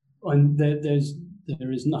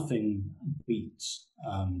 There is nothing beats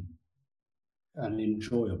an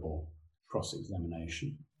enjoyable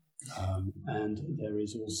cross-examination. And there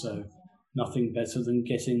is also nothing better than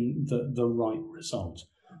getting the right result.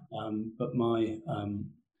 But my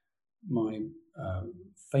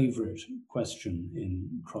favourite question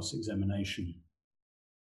in cross-examination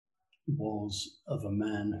was of a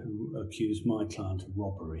man who accused my client of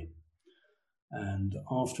robbery. And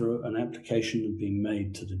after an application had been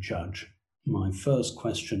made to the judge, my first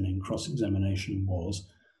question in cross-examination was,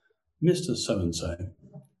 Mr. So-and-so,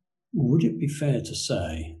 would it be fair to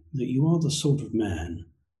say that you are the sort of man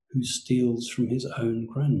who steals from his own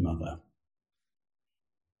grandmother?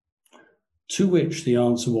 To which the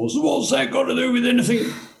answer was, what's that got to do with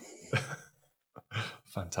anything?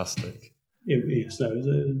 Fantastic. I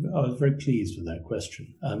was very pleased with that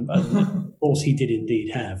question. Of course, he did indeed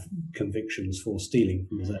have convictions for stealing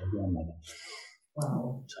from his own grandmother.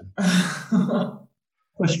 Wow. So,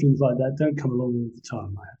 questions like that don't come along all the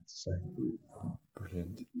time, I have to say.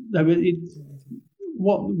 Brilliant.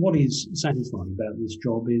 What is satisfying about this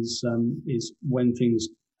job is when things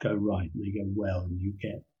go right and they go well and you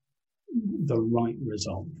get the right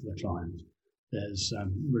result for the client. There's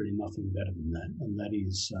really nothing better than that, and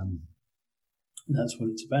that's what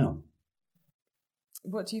it's about.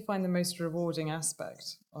 What do you find the most rewarding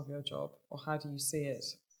aspect of your job, or how do you see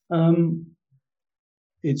it?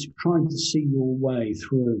 It's trying to see your way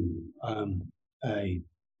through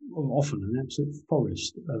often an absolute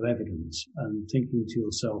forest of evidence, and thinking to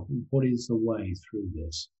yourself, what is the way through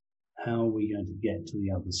this? How are we going to get to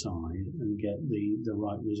the other side and get the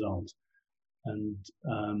right result? And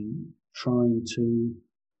trying to,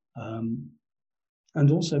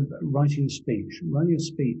 and also writing a speech. Writing a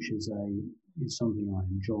speech is something I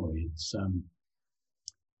enjoy. It's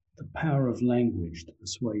the power of language to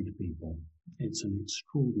persuade people. It's an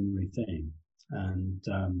extraordinary thing, and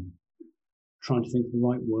trying to think of the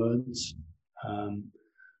right words,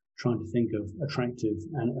 trying to think of attractive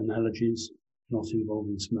analogies, not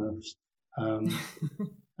involving Smurfs,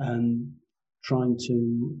 and trying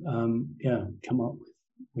to come up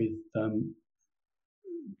with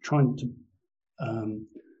trying to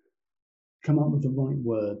come up with the right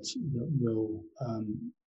words that will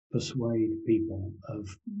persuade people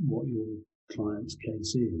of what your client's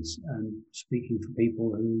case is, and speaking for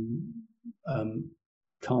people who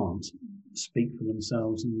can't speak for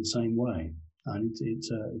themselves in the same way. And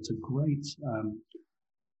it's a great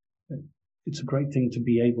thing to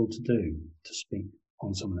be able to do, to speak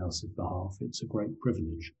on someone else's behalf. It's a great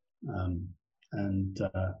privilege.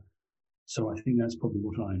 So I think that's probably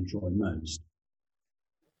what I enjoy most.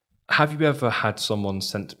 Have you ever had someone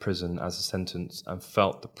sent to prison as a sentence and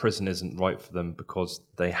felt the prison isn't right for them because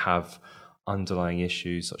they have underlying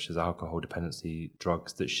issues such as alcohol dependency,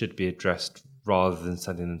 drugs, that should be addressed rather than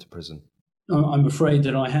sending them to prison? I'm afraid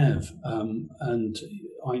that I have, and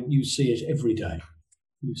you see it every day.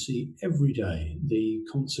 You see every day the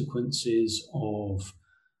consequences of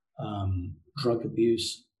drug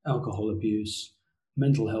abuse, alcohol abuse,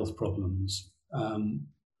 mental health problems.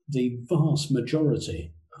 The vast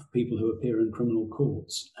majority of people who appear in criminal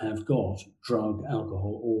courts have got drug,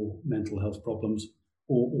 alcohol, or mental health problems,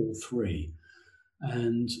 or all three.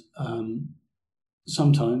 And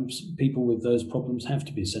sometimes people with those problems have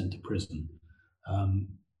to be sent to prison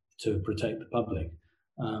to protect the public.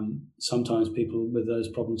 Sometimes people with those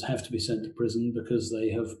problems have to be sent to prison because they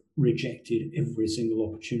have rejected every single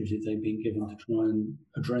opportunity they've been given to try and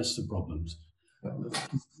address the problems.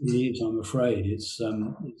 It is, I'm afraid, it's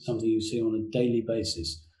something you see on a daily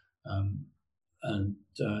basis, and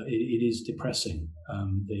it is depressing,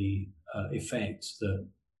 the effect that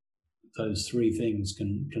those three things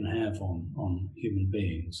can have on human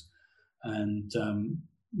beings, and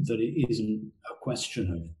that it isn't a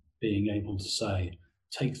question of being able to say,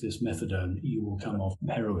 take this methadone, you will come off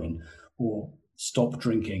heroin, or stop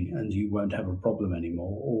drinking and you won't have a problem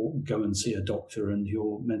anymore, or go and see a doctor and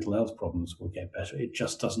your mental health problems will get better. It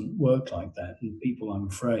just doesn't work like that. And people, I'm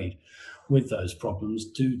afraid, with those problems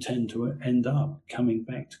do tend to end up coming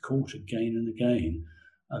back to court again and again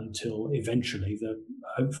until eventually,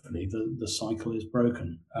 hopefully, the cycle is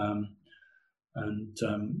broken.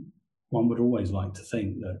 One would always like to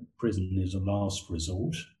think that prison is a last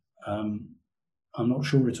resort. I'm not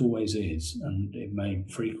sure it always is, and it may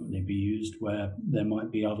frequently be used where there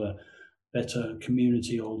might be other better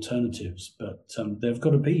community alternatives, but there have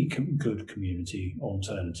got to be good community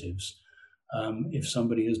alternatives. If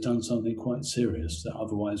somebody has done something quite serious that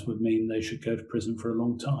otherwise would mean they should go to prison for a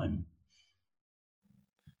long time.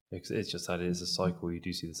 It's just that it is a cycle. You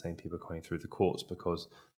do see the same people coming through the courts because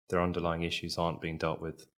their underlying issues aren't being dealt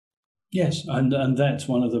with. Yes, and that's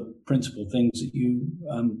one of the principal things that you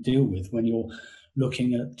deal with when you're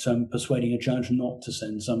looking at persuading a judge not to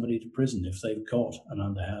send somebody to prison. If they've got an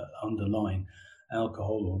underlying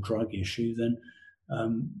alcohol or drug issue, then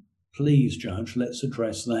please, judge, let's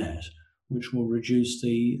address that, which will reduce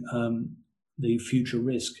the future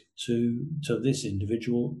risk to this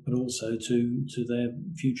individual, but also to their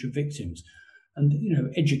future victims. And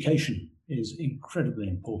education is incredibly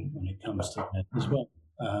important when it comes to that as well.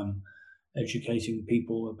 Educating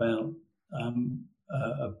people about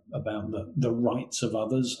the rights of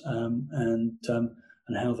others and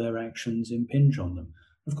how their actions impinge on them.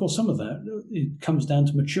 Of course, some of that it comes down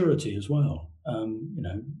to maturity as well.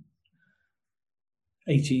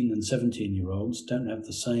 18 and 17-year-olds don't have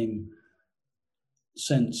the same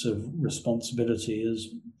sense of responsibility as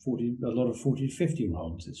a lot of 40 to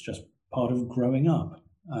 50-year-olds. It's just part of growing up.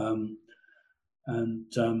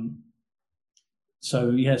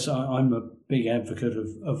 So yes, I'm a big advocate of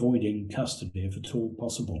avoiding custody if at all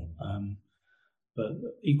possible. But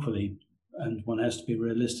equally, and one has to be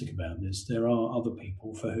realistic about this, there are other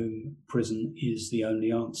people for whom prison is the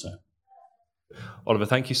only answer. Oliver,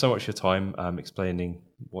 thank you so much for your time explaining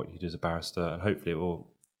what you do as a barrister, and hopefully it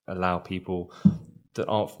will allow people that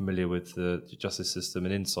aren't familiar with the justice system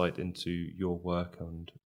an insight into your work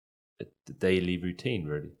and the daily routine,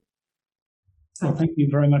 really. Well, thank you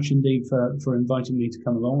very much indeed for inviting me to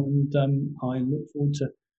come along, and I look forward to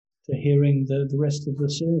hearing the rest of the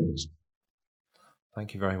series.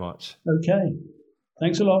 Thank you very much. Okay.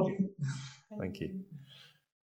 Thanks a lot. Thank you.